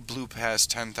mean, we blew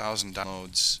past 10,000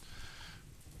 downloads,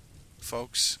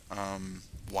 folks.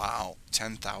 Wow,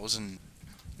 10,000.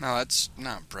 Now, that's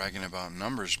not bragging about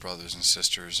numbers, brothers and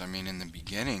sisters. I mean, in the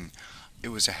beginning, it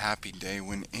was a happy day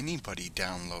when anybody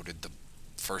downloaded the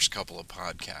first couple of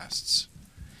podcasts.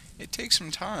 It takes some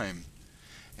time,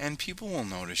 and people will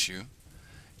notice you.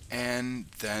 And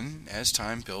then, as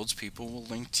time builds, people will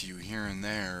link to you here and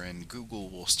there, and Google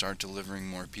will start delivering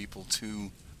more people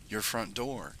to your front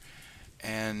door.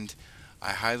 And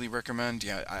I highly recommend,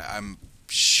 I'm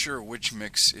sure Witch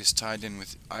Mix is tied in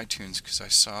with iTunes, because I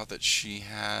saw that she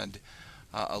had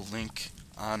a link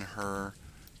on her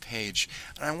page.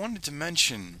 And I wanted to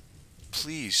mention,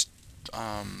 please,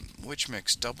 Witch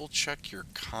Mix, double check your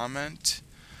comment.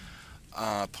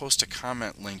 post a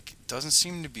comment link doesn't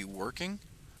seem to be working.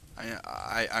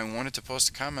 I wanted to post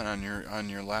a comment on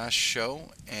your last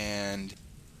show, and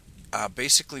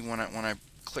basically when I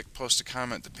click post a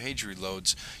comment, the page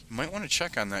reloads. You might want to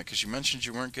check on that because you mentioned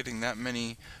you weren't getting that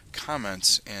many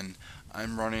comments, and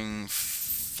I'm running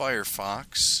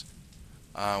Firefox,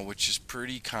 which is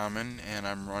pretty common, and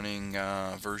I'm running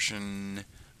version,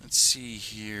 let's see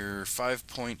here,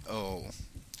 5.0,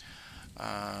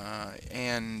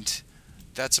 and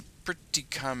that's a pretty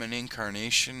common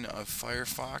incarnation of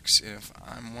Firefox. If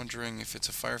I'm wondering if it's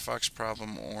a Firefox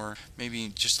problem or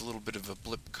maybe just a little bit of a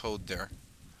blip code there.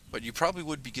 But you probably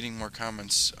would be getting more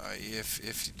comments if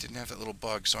you didn't have that little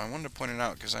bug. So I wanted to point it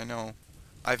out because I know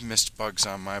I've missed bugs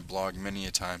on my blog many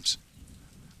a times.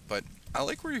 But I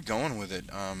like where you're going with it.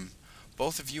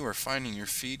 Both of you are finding your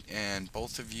feet, and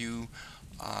both of you,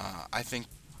 I think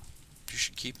you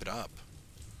should keep it up.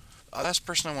 The last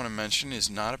person I want to mention is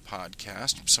not a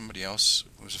podcast. Somebody else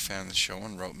who was a fan of the show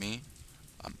and wrote me,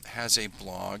 has a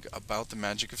blog about the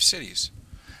magic of cities.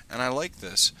 And I like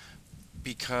this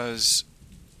because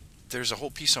there's a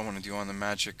whole piece I want to do on the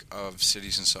magic of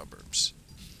cities and suburbs.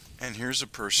 And here's a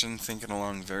person thinking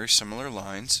along very similar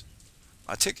lines,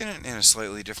 taking it in a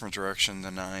slightly different direction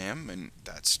than I am, and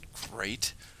that's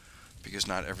great, because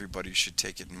not everybody should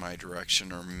take it in my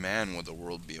direction, or man, would the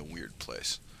world be a weird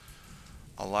place.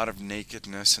 A lot of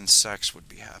nakedness and sex would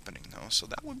be happening, though, so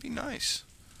that would be nice.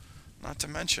 Not to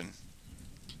mention,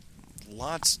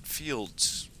 lots of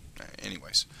fields.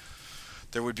 Anyways,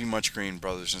 there would be much green,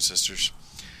 brothers and sisters.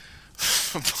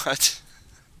 But,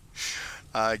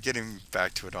 getting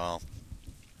back to it all,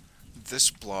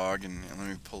 this blog, and let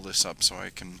me pull this up so I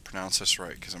can pronounce this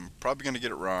right, because I'm probably going to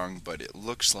get it wrong, but it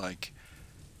looks like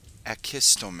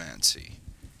Ekistomancy.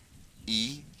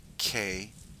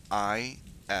 Ekistomancy.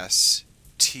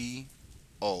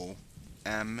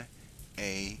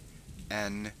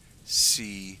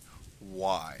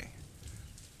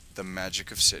 The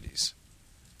magic of cities.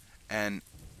 And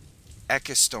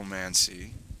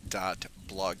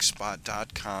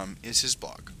ekistomancy.blogspot.com is his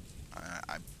blog.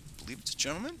 I believe it's a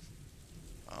gentleman?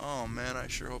 Oh man, I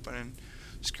sure hope I didn't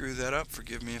screw that up.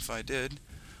 Forgive me if I did.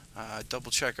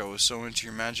 Double check. I was so into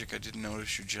your magic I didn't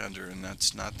notice your gender, and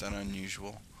that's not that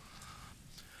unusual.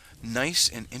 Nice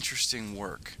and interesting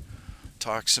work.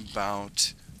 Talks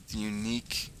about the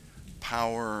unique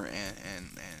power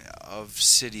and of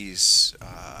cities.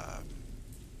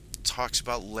 Talks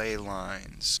about ley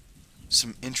lines.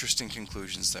 Some interesting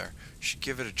conclusions there. You should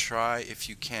give it a try if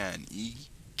you can.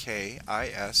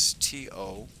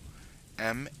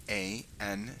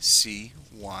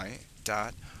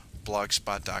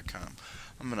 ekistomancy.blogspot.com.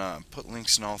 I'm going to put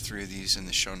links in all three of these in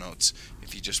the show notes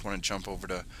if you just want to jump over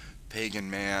to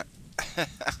Pagan Man. I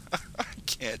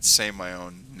can't say my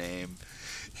own name.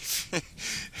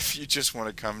 If you just want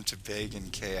to come to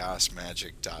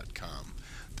paganchaosmagic.com,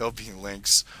 there'll be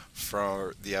links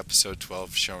for the episode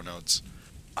 12 show notes.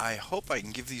 I hope I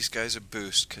can give these guys a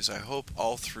boost, because I hope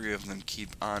all three of them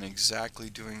keep on exactly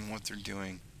doing what they're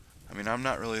doing. I mean, I'm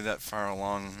not really that far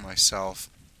along myself.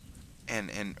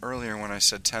 And earlier when I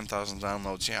said 10,000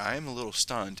 downloads, yeah, I am a little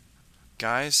stunned.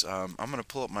 Guys, I'm going to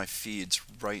pull up my feeds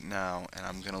right now, and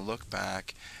I'm going to look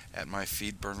back at my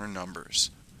feed burner numbers.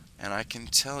 And I can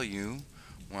tell you,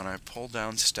 when I pull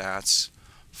down stats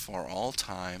for all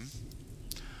time,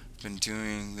 I've been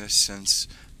doing this since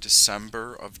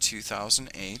December of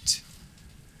 2008,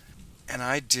 and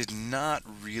I did not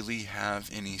really have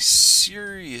any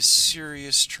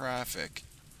serious traffic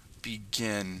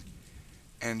begin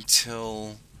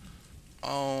until,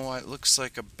 it looks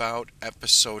like about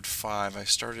episode 5. I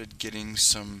started getting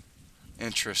some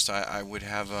interest. I would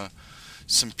have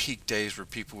some peak days where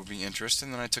people would be interested,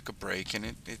 and then I took a break, and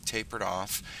it tapered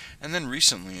off. And then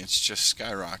recently, it's just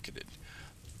skyrocketed.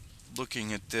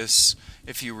 Looking at this,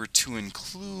 if you were to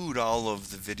include all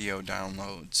of the video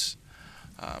downloads,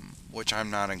 which I'm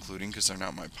not including because they're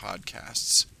not my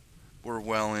podcasts, we're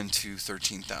well into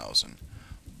 13,000.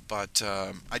 But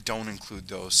I don't include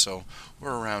those, so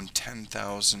we're around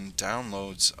 10,000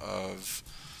 downloads of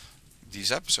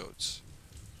these episodes.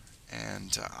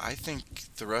 And I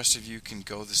think the rest of you can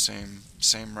go the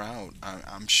same route.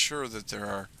 I'm sure that there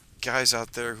are guys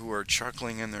out there who are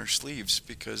chuckling in their sleeves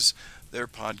because their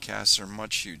podcasts are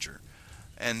much huger.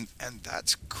 And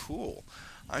that's cool.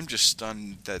 I'm just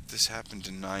stunned that this happened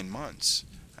in 9 months.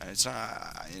 It's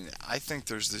not. I think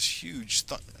there's this huge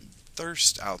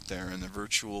thirst out there in the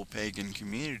virtual pagan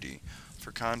community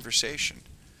for conversation.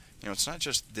 It's not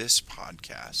just this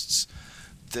podcasts.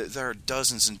 There are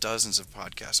dozens and dozens of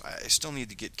podcasts. I still need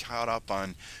to get caught up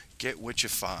on Get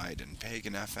Witchified and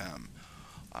Pagan FM.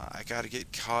 I got to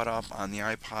get caught up on the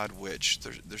iPod Witch.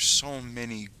 There's so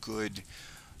many good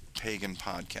pagan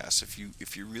podcasts.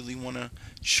 If you really want to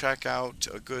check out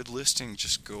a good listing,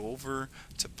 just go over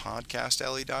to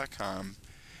podcastalley.com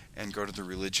and go to the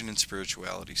religion and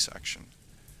spirituality section.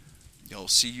 You'll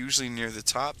see usually near the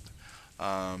top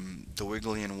the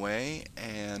Wiggly Way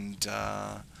and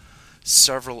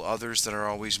several others that are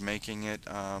always making it.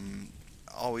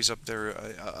 Always up there,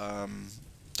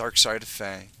 Dark Side of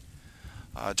Fae.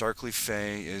 Darkly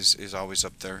Fae is always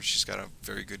up there. She's got a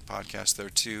very good podcast there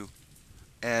too.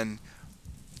 And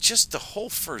just the whole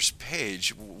first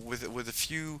page, with a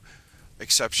few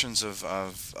exceptions of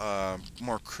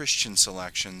more Christian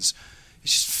selections,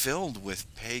 is just filled with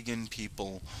pagan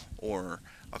people or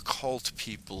occult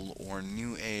people or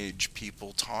New Age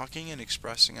people talking and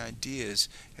expressing ideas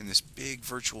in this big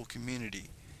virtual community.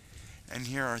 And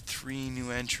here are 3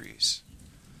 new entries.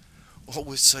 What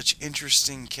with such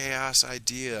interesting chaos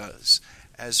ideas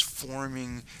as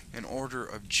forming an order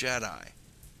of Jedi,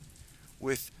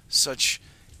 with such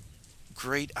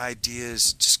great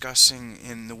ideas discussing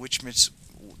in the Witch Mix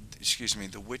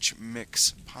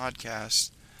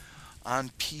podcast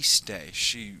on Peace Day.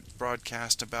 She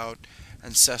broadcast about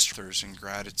ancestors and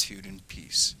gratitude and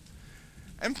peace.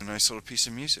 And a nice little piece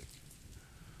of music.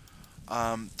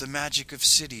 The magic of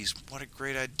cities. What a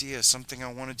great idea. Something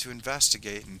I wanted to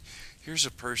investigate. And here's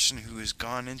a person who has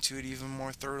gone into it even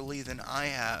more thoroughly than I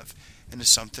have and is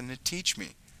something to teach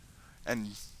me.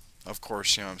 And, of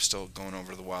course, I'm still going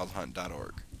over to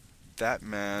thewildhunt.org. That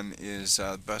man is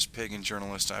the best pagan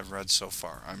journalist I've read so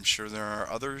far. I'm sure there are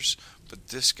others, but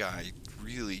this guy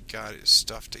really got his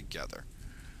stuff together.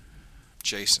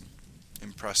 Jason.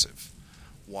 Impressive.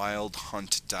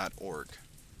 wildhunt.org.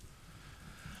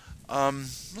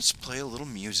 Let's play a little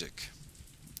music.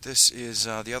 This is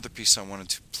the other piece I wanted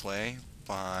to play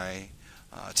by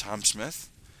Tom Smith.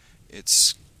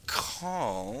 It's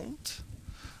called,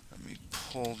 let me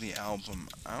pull the album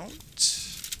out,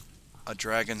 A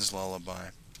Dragon's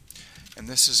Lullaby. And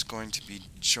this is going to be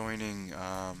joining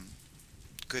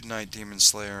Goodnight Demon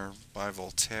Slayer by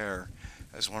Voltaire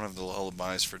as one of the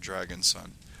lullabies for Dragon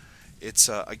Son. It's,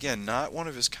 again, not one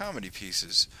of his comedy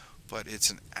pieces, but it's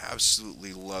an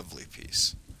absolutely lovely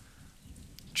piece.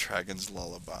 Dragon's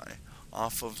Lullaby,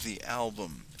 off of the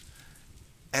album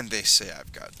And They Say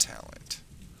I've Got Talent.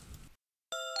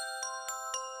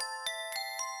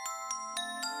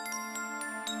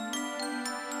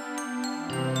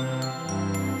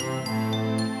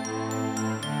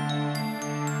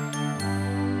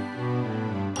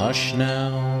 Hush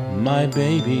now, my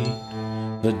baby,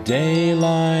 the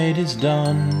daylight is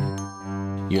done.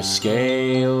 Your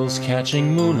scales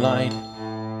catching moonlight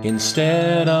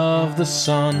instead of the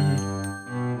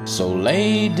sun. So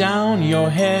lay down your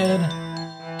head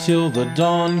till the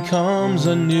dawn comes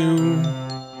anew.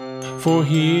 For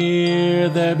here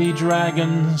there be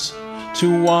dragons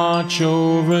to watch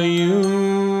over you.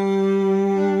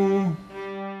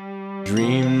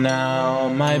 Dream now,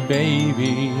 my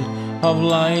baby, of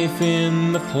life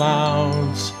in the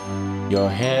clouds, your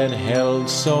head held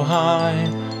so high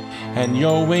and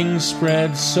your wings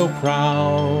spread so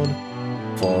proud.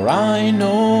 For I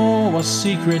know a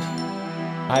secret,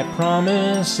 I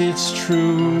promise it's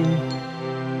true.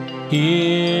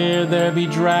 Here there be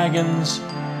dragons,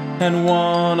 and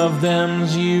one of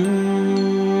them's you.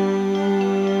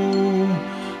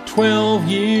 12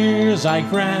 years, I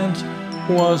grant,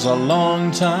 was a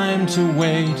long time to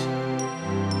wait,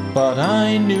 but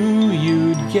I knew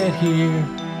you'd get here,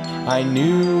 I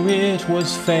knew it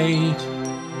was fate.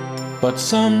 But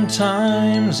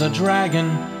sometimes a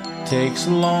dragon takes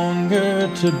longer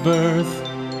to birth,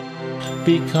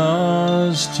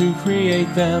 because to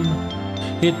create them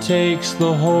it takes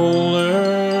the whole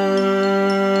earth.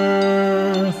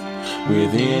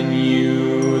 Within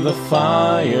you the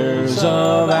fires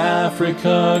of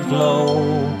Africa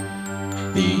glow,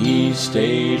 the East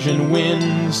Asian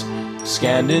winds,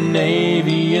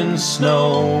 Scandinavian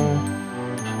snow,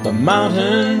 the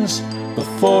mountains, the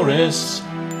forests,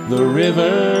 the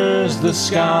rivers, the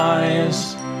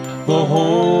skies, the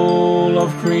whole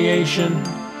of creation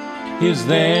is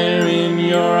there in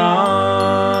your eyes.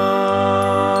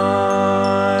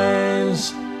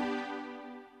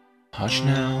 Hush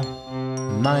now,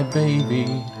 my baby,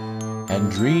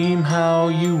 and dream how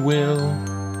you will.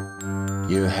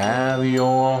 You have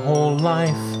your whole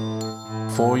life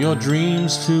for your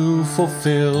dreams to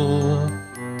fulfill.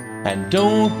 And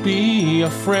don't be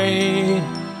afraid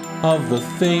of the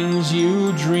things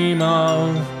you dream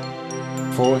of,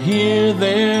 for here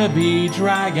there be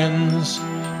dragons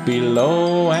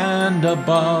below and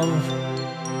above.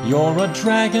 You're a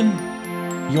dragon,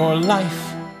 your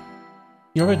life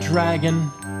You're a dragon,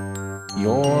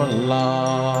 your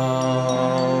love.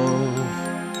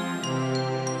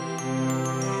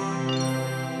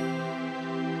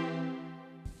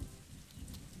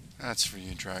 That's for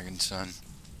you, Dragon Son.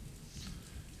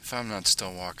 If I'm not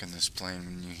still walking this plane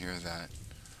when you hear that,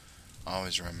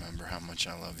 always remember how much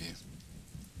I love you.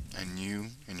 And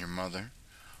you and your mother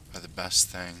are the best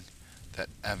thing that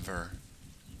ever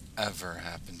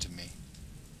happened to me.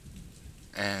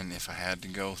 And if I had to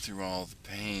go through all the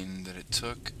pain that it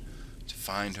took to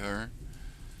find her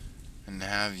and to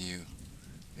have you,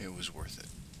 it was worth it.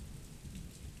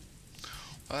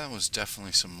 Well, that was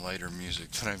definitely some lighter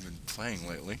music that I've been playing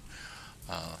lately.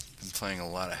 Been playing a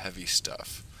lot of heavy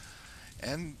stuff.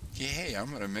 And yeah, hey,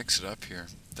 I'm gonna mix it up here.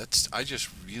 I just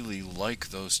really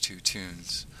like those two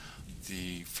tunes.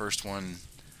 The first one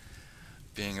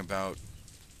being about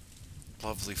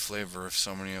lovely flavor of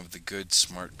so many of the good,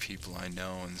 smart people I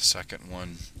know, and the second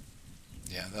one,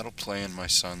 yeah, that'll play in my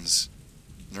son's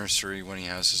nursery when he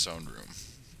has his own room.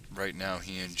 Right now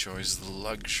he enjoys the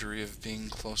luxury of being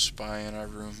close by in our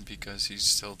room because he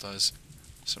still does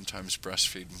sometimes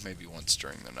breastfeed, maybe once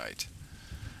during the night.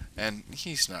 And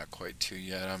he's not quite 2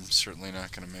 yet. I'm certainly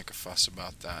not going to make a fuss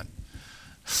about that.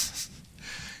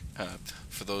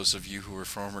 For those of you who are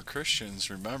former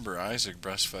Christians, remember Isaac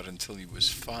breastfed until he was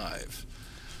 5.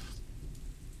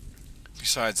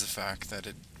 Besides the fact that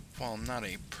it, while not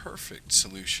a perfect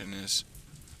solution, is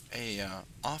a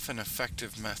often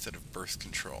effective method of birth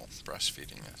control,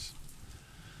 breastfeeding is.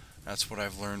 That's what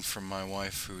I've learned from my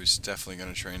wife, who is definitely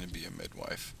going to train to be a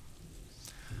midwife.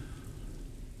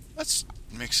 Let's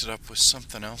mix it up with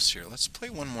something else here. Let's play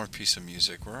one more piece of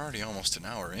music. We're already almost an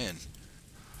hour in.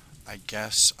 I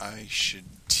guess I should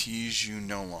tease you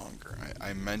no longer.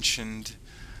 I mentioned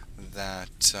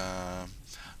that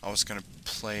I was going to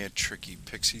play a tricky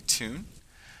pixie tune,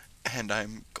 and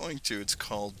I'm going to. It's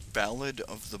called Ballad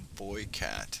of the Boy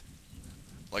Cat.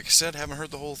 Like I said, haven't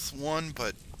heard the whole one,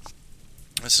 but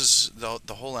this is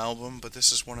the whole album, but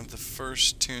this is one of the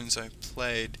first tunes I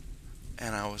played,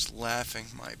 and I was laughing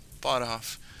my butt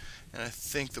off, and I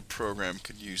think the program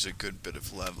could use a good bit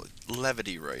of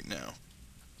levity right now,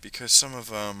 because some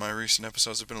of my recent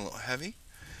episodes have been a little heavy,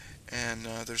 and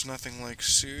there's nothing like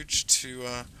Suge to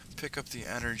pick up the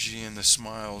energy and the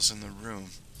smiles in the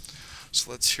room.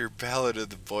 So let's hear Ballad of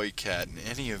the Boy Cat, and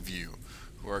any of you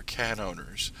who are cat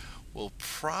owners will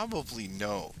probably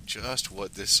know just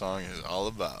what this song is all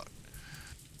about.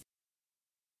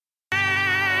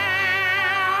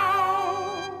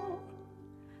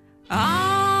 Our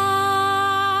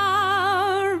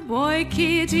boy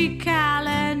Kitty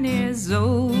Callan is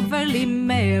overly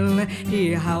male.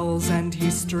 He howls and he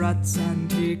struts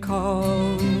and he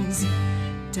calls.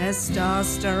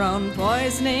 Testosterone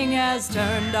poisoning has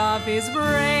turned off his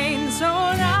brain, so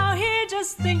now he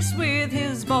just thinks with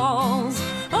his balls.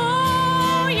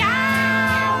 Oh,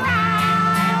 yeah,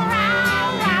 row,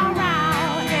 row, row,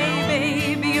 row.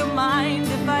 Hey, baby, you mind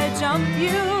if I jump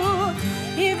you?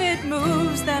 If it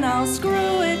moves, then I'll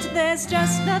screw it. There's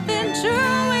just nothing to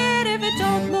it. If it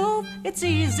don't move, it's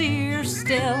easier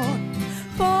still.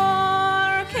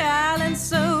 Poor Callan's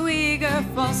so eager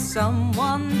for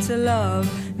someone to love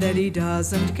that he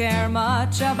doesn't care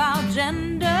much about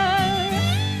gender.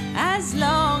 As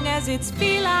long as it's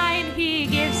feline, he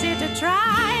gives it a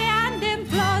try and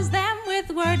implores them with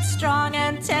words strong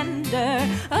and tender.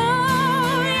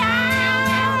 Oh, yeah,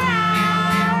 row,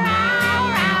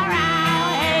 row,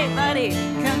 row. Hey, buddy,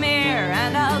 come here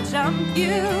and I'll jump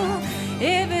you.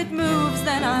 If it moves,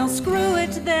 then I'll screw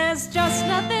it. There's just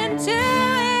nothing to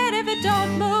it. If it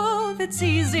don't move, it's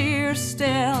easier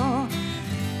still.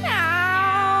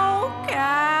 Now,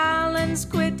 Callan's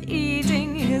quit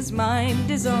eating. His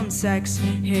mind is on sex.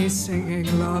 He's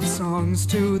singing love songs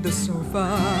to the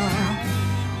sofa.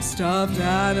 Stuffed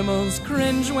animals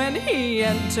cringe when he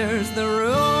enters the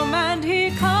room, and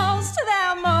he calls to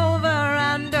them over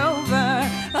and over.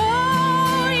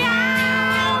 Oh,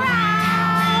 yeah, row,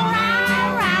 row,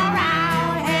 row,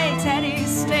 row. Hey, Teddy,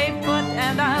 stay put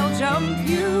and I'll jump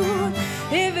you.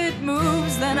 If it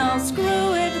moves, then I'll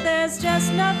screw it. There's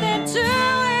just nothing to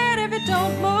it. If it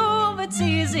don't move, it's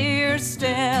easier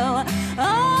still.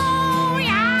 Oh,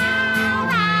 yeah, row,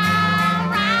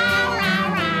 row, row,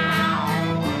 row.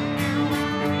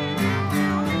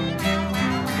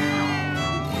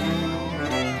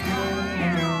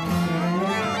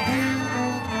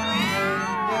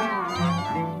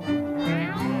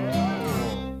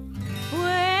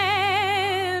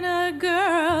 When a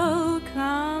girl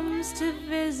comes to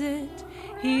visit,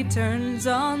 he turns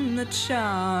on the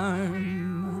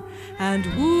charm and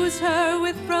woos her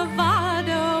with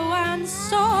bravado and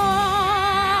song.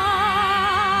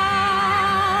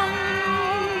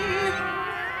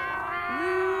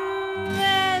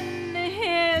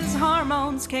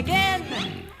 hormones kick in,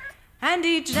 and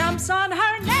he jumps on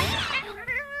her neck.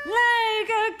 Like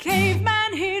a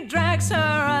caveman, he drags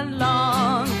her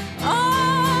along.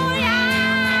 Oh,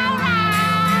 yeah, row,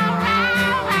 row,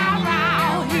 row,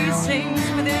 row. He sings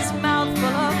with his mouth full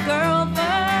of girl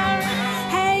fur.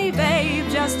 Hey, babe,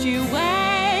 just you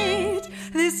wait.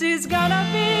 This is gonna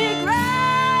be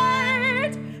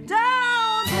great.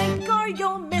 Don't blink or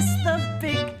you'll miss the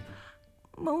big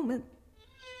moment.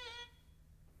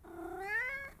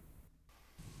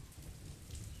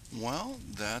 Well,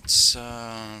 that's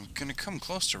gonna come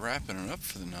close to wrapping it up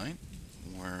for the night.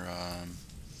 We're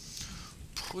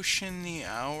pushing the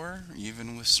hour,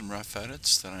 even with some rough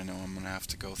edits that I know I'm gonna have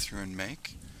to go through and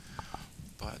make.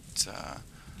 But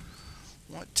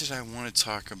what did I want to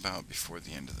talk about before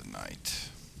the end of the night?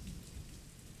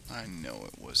 I know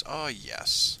it was, oh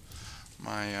yes,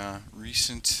 my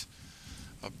recent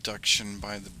abduction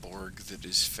by the Borg that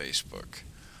is Facebook.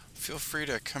 Feel free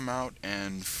to come out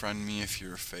and friend me if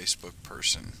you're a Facebook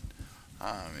person.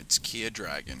 It's Kia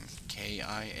Dragon,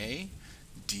 KIADRAGON.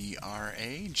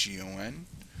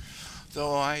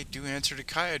 Though I do answer to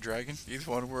Kaya Dragon. Either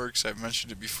one works. I've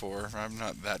mentioned it before. I'm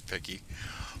not that picky.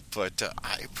 But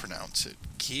I pronounce it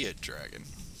Kia Dragon.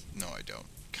 No, I don't.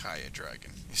 Kaya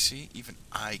Dragon. You see, even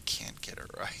I can't get it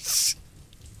right.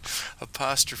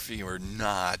 Apostrophe or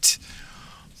not.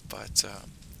 But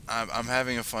I'm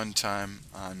having a fun time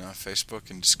on Facebook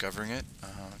and discovering it.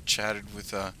 Chatted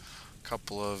with a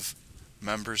couple of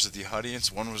members of the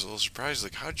audience. One was a little surprised,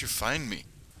 like, how'd you find me?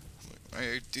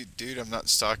 Dude, I'm not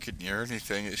stalking you or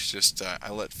anything. It's just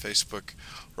I let Facebook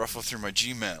ruffle through my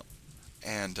Gmail.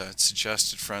 And it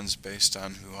suggested friends based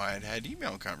on who I had had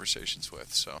email conversations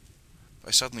with. So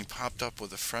I suddenly popped up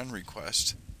with a friend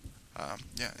request.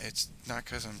 Yeah, it's not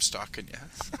because I'm stalking you.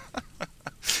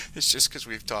 It's just because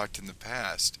we've talked in the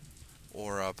past.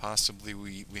 Or possibly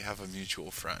we have a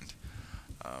mutual friend.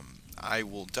 I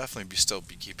will definitely still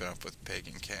be keeping up with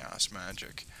Pagan Chaos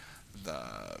Magic.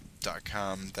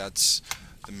 .com. That's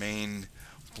the main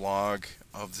blog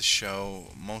of the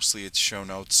show. Mostly it's show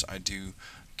notes. I do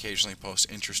occasionally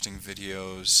post interesting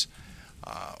videos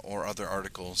or other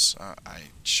articles.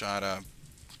 I shot a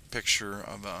picture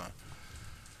of a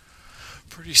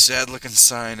pretty sad looking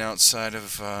sign outside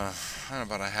of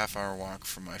about a half-hour walk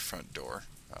from my front door.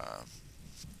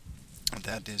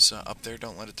 That is up there.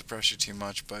 Don't let it depress you too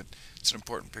much, but it's an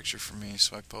important picture for me,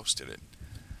 so I posted it.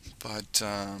 But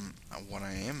what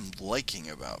I am liking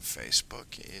about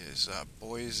Facebook is,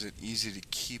 boy, is it easy to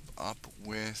keep up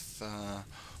with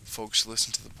folks who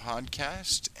listen to the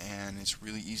podcast, and it's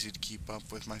really easy to keep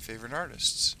up with my favorite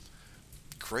artists.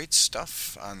 Great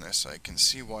stuff on this. I can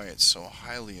see why it's so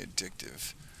highly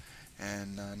addictive.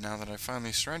 And now that I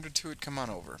finally surrendered to it, come on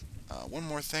over. One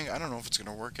more thing, I don't know if it's going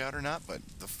to work out or not, but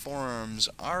the forums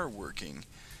are working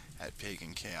at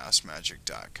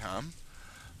paganchaosmagic.com.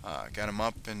 Got them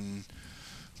up in,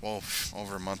 well,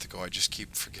 over a month ago. I just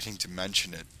keep forgetting to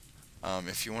mention it.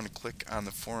 If you want to click on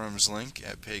the forums link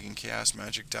at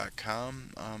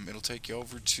paganchaosmagic.com, it'll take you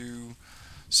over to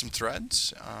some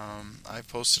threads. I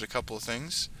posted a couple of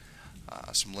things,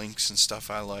 some links and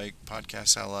stuff I like,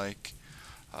 podcasts I like,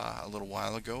 a little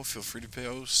while ago. Feel free to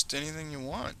post anything you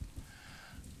want.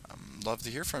 Love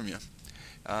to hear from you.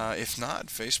 If not,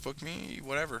 Facebook me,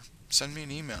 whatever. Send me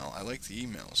an email. I like the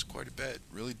emails quite a bit.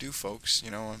 Really do, folks. You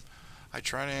know, I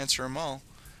try to answer them all,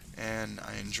 and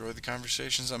I enjoy the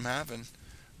conversations I'm having.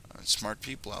 Smart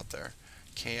people out there.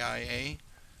 KIADRAGON.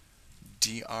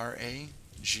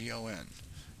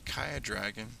 Kaya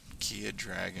Dragon, Kia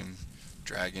Dragon,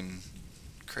 Dragon,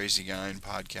 Crazy Guy in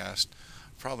podcast.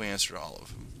 Probably answered all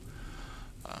of them.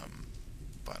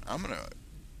 But I'm going to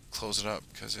close it up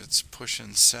because it's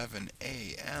pushing 7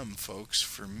 a.m., folks,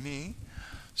 for me.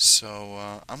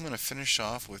 So I'm going to finish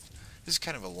off with, this is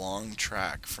kind of a long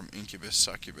track from Incubus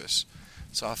Succubus.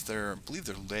 It's off their, I believe,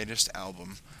 their latest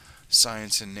album,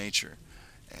 Science and Nature.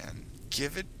 And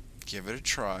give it a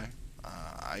try.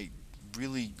 I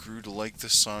really grew to like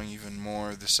this song even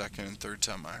more the second and third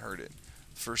time I heard it.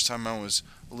 The first time I was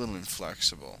a little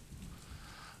inflexible.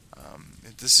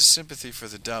 This is Sympathy for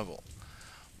the Devil,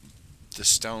 the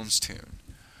Stones tune.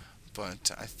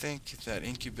 But I think that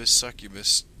Incubus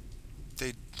Succubus,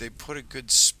 they put a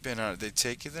good spin on it. They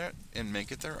take it there and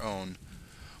make it their own,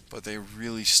 but they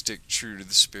really stick true to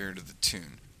the spirit of the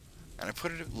tune. And I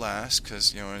put it at last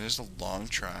because, you know, it is a long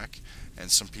track,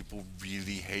 and some people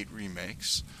really hate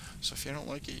remakes. So if you don't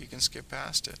like it, you can skip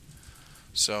past it.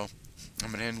 So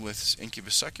I'm going to end with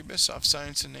Incubus Succubus off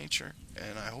Science and Nature,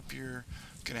 and I hope you're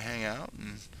going to hang out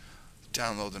and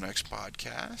download the next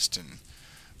podcast, and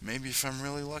maybe if I'm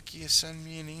really lucky, you send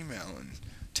me an email and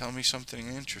tell me something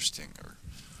interesting, or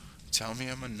tell me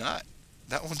I'm a nut.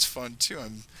 That one's fun too. I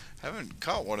haven't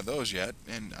caught one of those yet,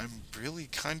 and I'm really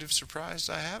kind of surprised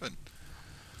I haven't.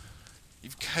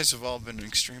 You guys have all been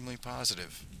extremely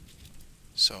positive.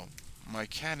 So, my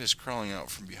cat is crawling out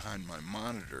from behind my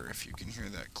monitor, if you can hear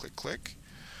that click click,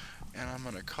 and I'm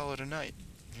going to call it a night.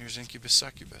 Here's Incubus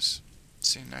Succubus.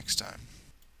 See you next time.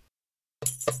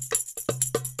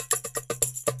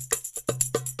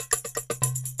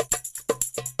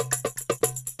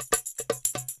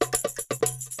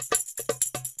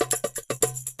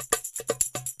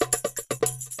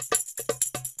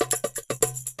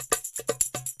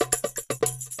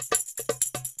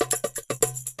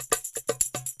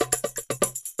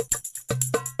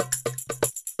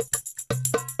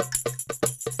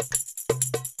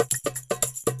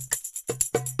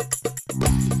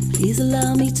 Please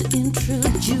allow me to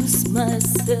introduce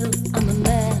myself. I'm a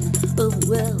man of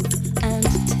wealth and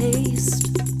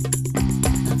taste.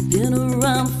 I've been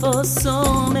around for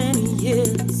so many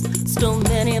years, stole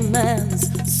many a man's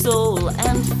soul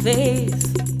and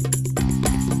faith.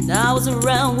 And I was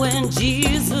around when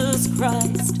Jesus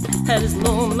Christ had his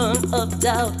moment of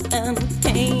doubt and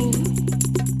pain.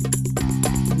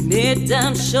 Made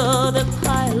damn sure the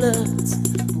pilots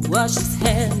washed his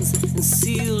hands and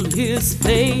sealed his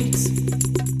fate.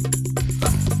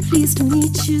 Pleased to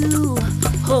meet you,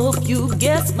 hope you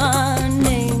guess my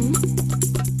name.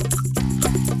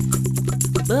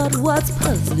 But what's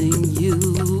puzzling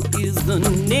you is the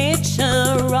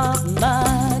nature of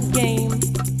my game.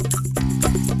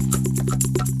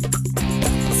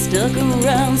 Stuck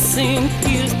around St.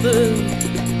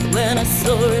 Petersburg when I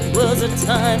saw it was a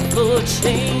time for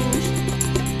change.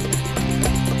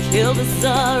 Killed the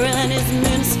Tsar and his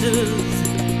ministers,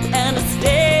 and the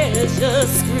stage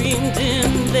just screamed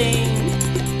in vain.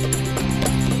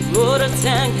 Rode a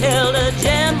tank, held a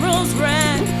general's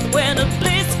rank, when the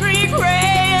blitzkrieg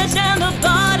raged and the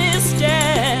bodies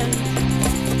stand.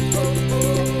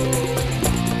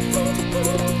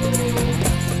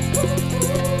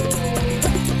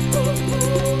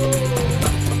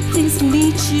 Pleased to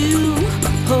meet you,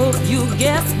 hope you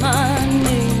guess my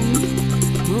name.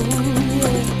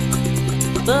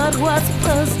 But what's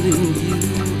puzzling you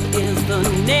is the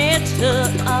nature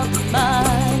of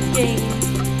my game.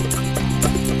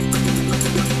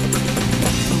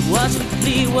 Watch me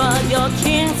plead while you're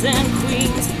kings and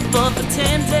queens fought for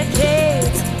 10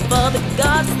 decades for the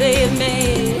gods they've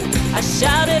made. I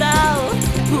shouted out,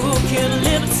 who killed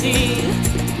liberty?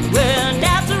 When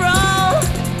after all,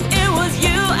 it was you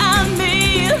and me.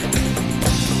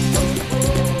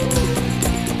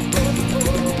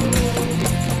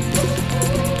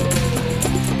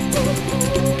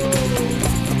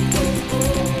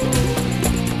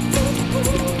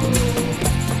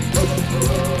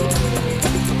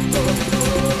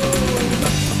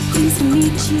 Pleased to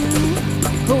meet you,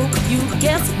 hope you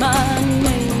guess my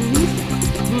name.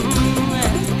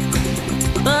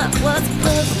 But what's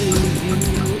puzzling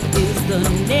you is the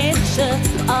nature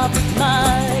of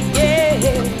my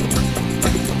game.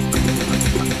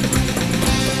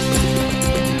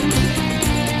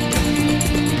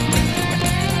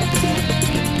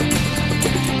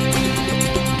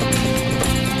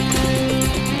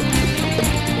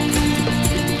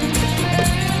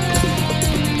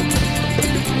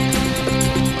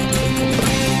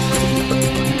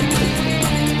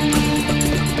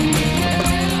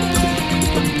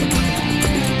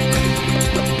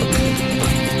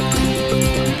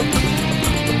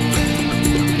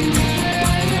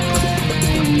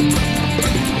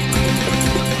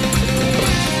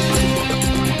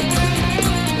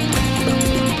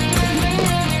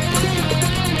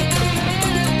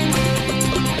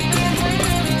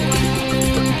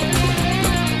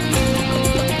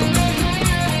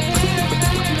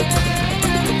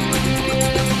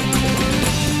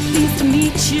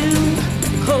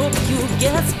 Hope you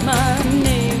guess my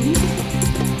name.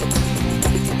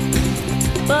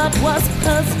 But what's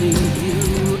puzzling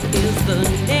you is the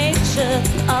nature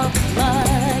of my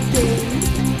game.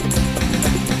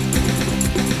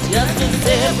 Just as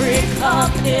every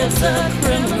cop is a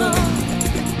criminal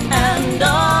and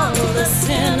all the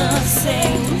sinners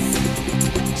saints,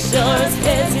 sure as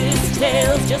heads his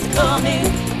tails, just call me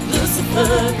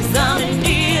Lucifer, 'cause I'm in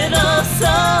need of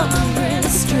some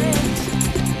restraint.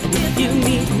 If you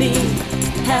meet me,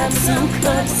 have some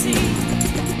courtesy,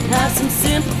 have some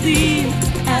sympathy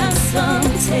and some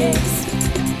taste.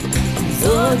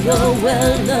 So your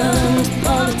well-learned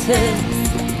politics,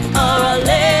 or I'll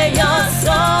lay your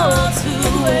soul to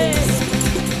waste.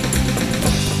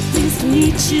 Pleased to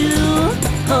meet you,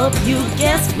 hope you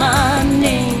guessed my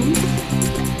name.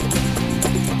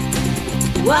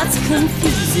 What's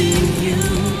confusing you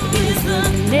is the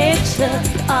nature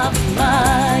of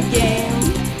my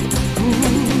game.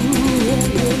 Yeah,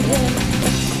 yeah, yeah.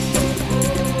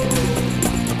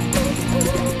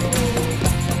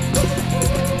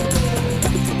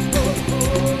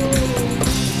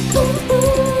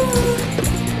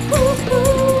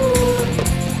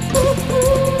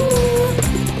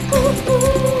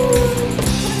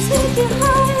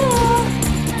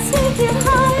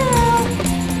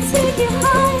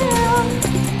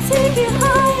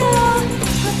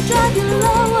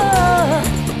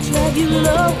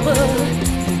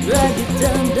 Drag you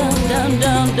down, down, down,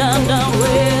 down, down, down,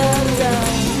 way down.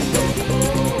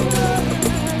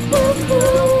 Ooh,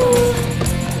 ooh,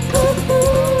 ooh,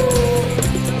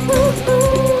 ooh, ooh,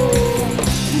 ooh.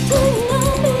 Do you know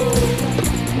me?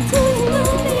 Do you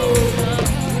know me?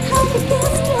 How could this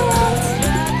start?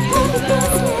 How could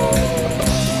this end?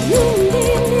 You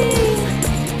need me,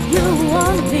 you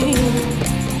want me,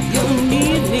 you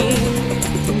need me,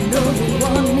 you know you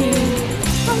want me.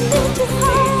 I need you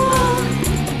higher,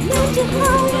 need you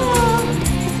higher,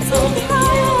 so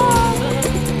higher.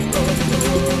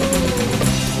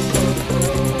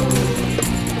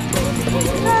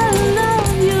 I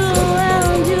love you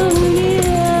and you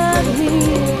need me.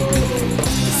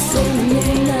 Say my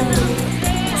name now,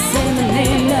 say my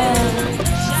name now,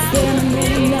 say my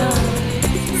name now,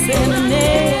 say my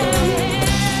name.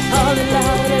 All the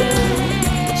louder,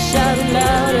 shout it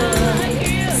louder,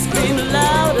 scream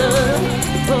louder.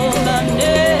 For my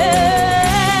name,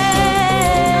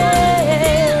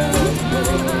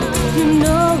 you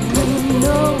know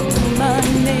my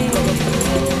name.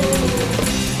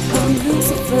 Come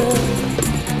Lucifer,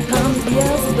 come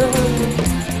Beelzebub,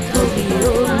 come the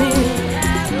old man,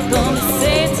 come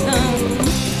Satan.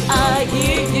 I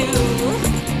hear you,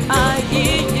 I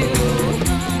hear you,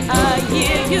 I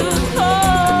hear you call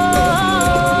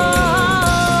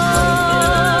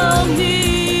me.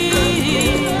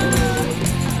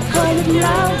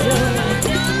 Louder,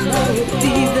 louder,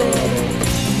 be there.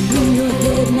 Move your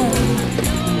head now,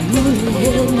 move your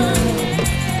head now.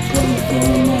 Can you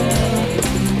feel now?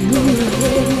 Move your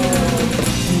head now.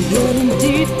 Getting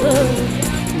deeper,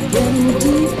 getting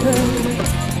deeper.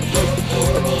 Can you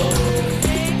hear me?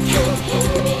 Can you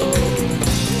hear me?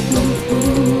 Ooh,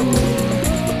 ooh,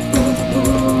 ooh, ooh,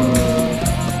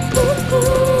 ooh, ooh,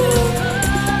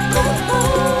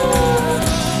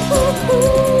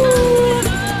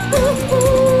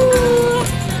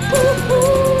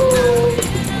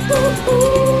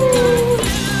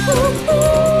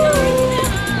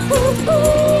 ooh.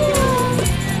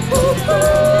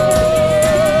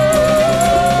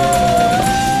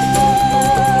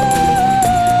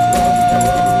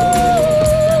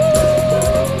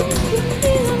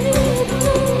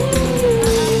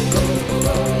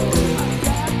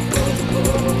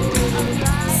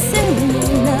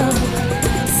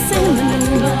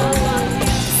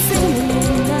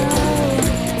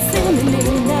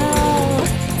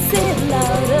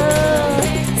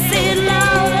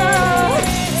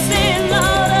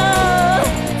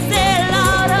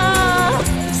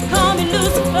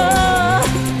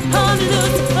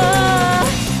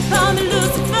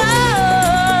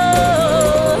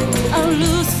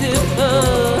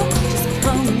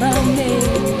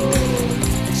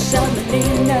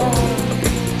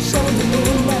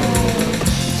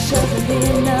 Show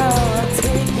me now, I'll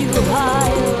take you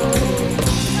high.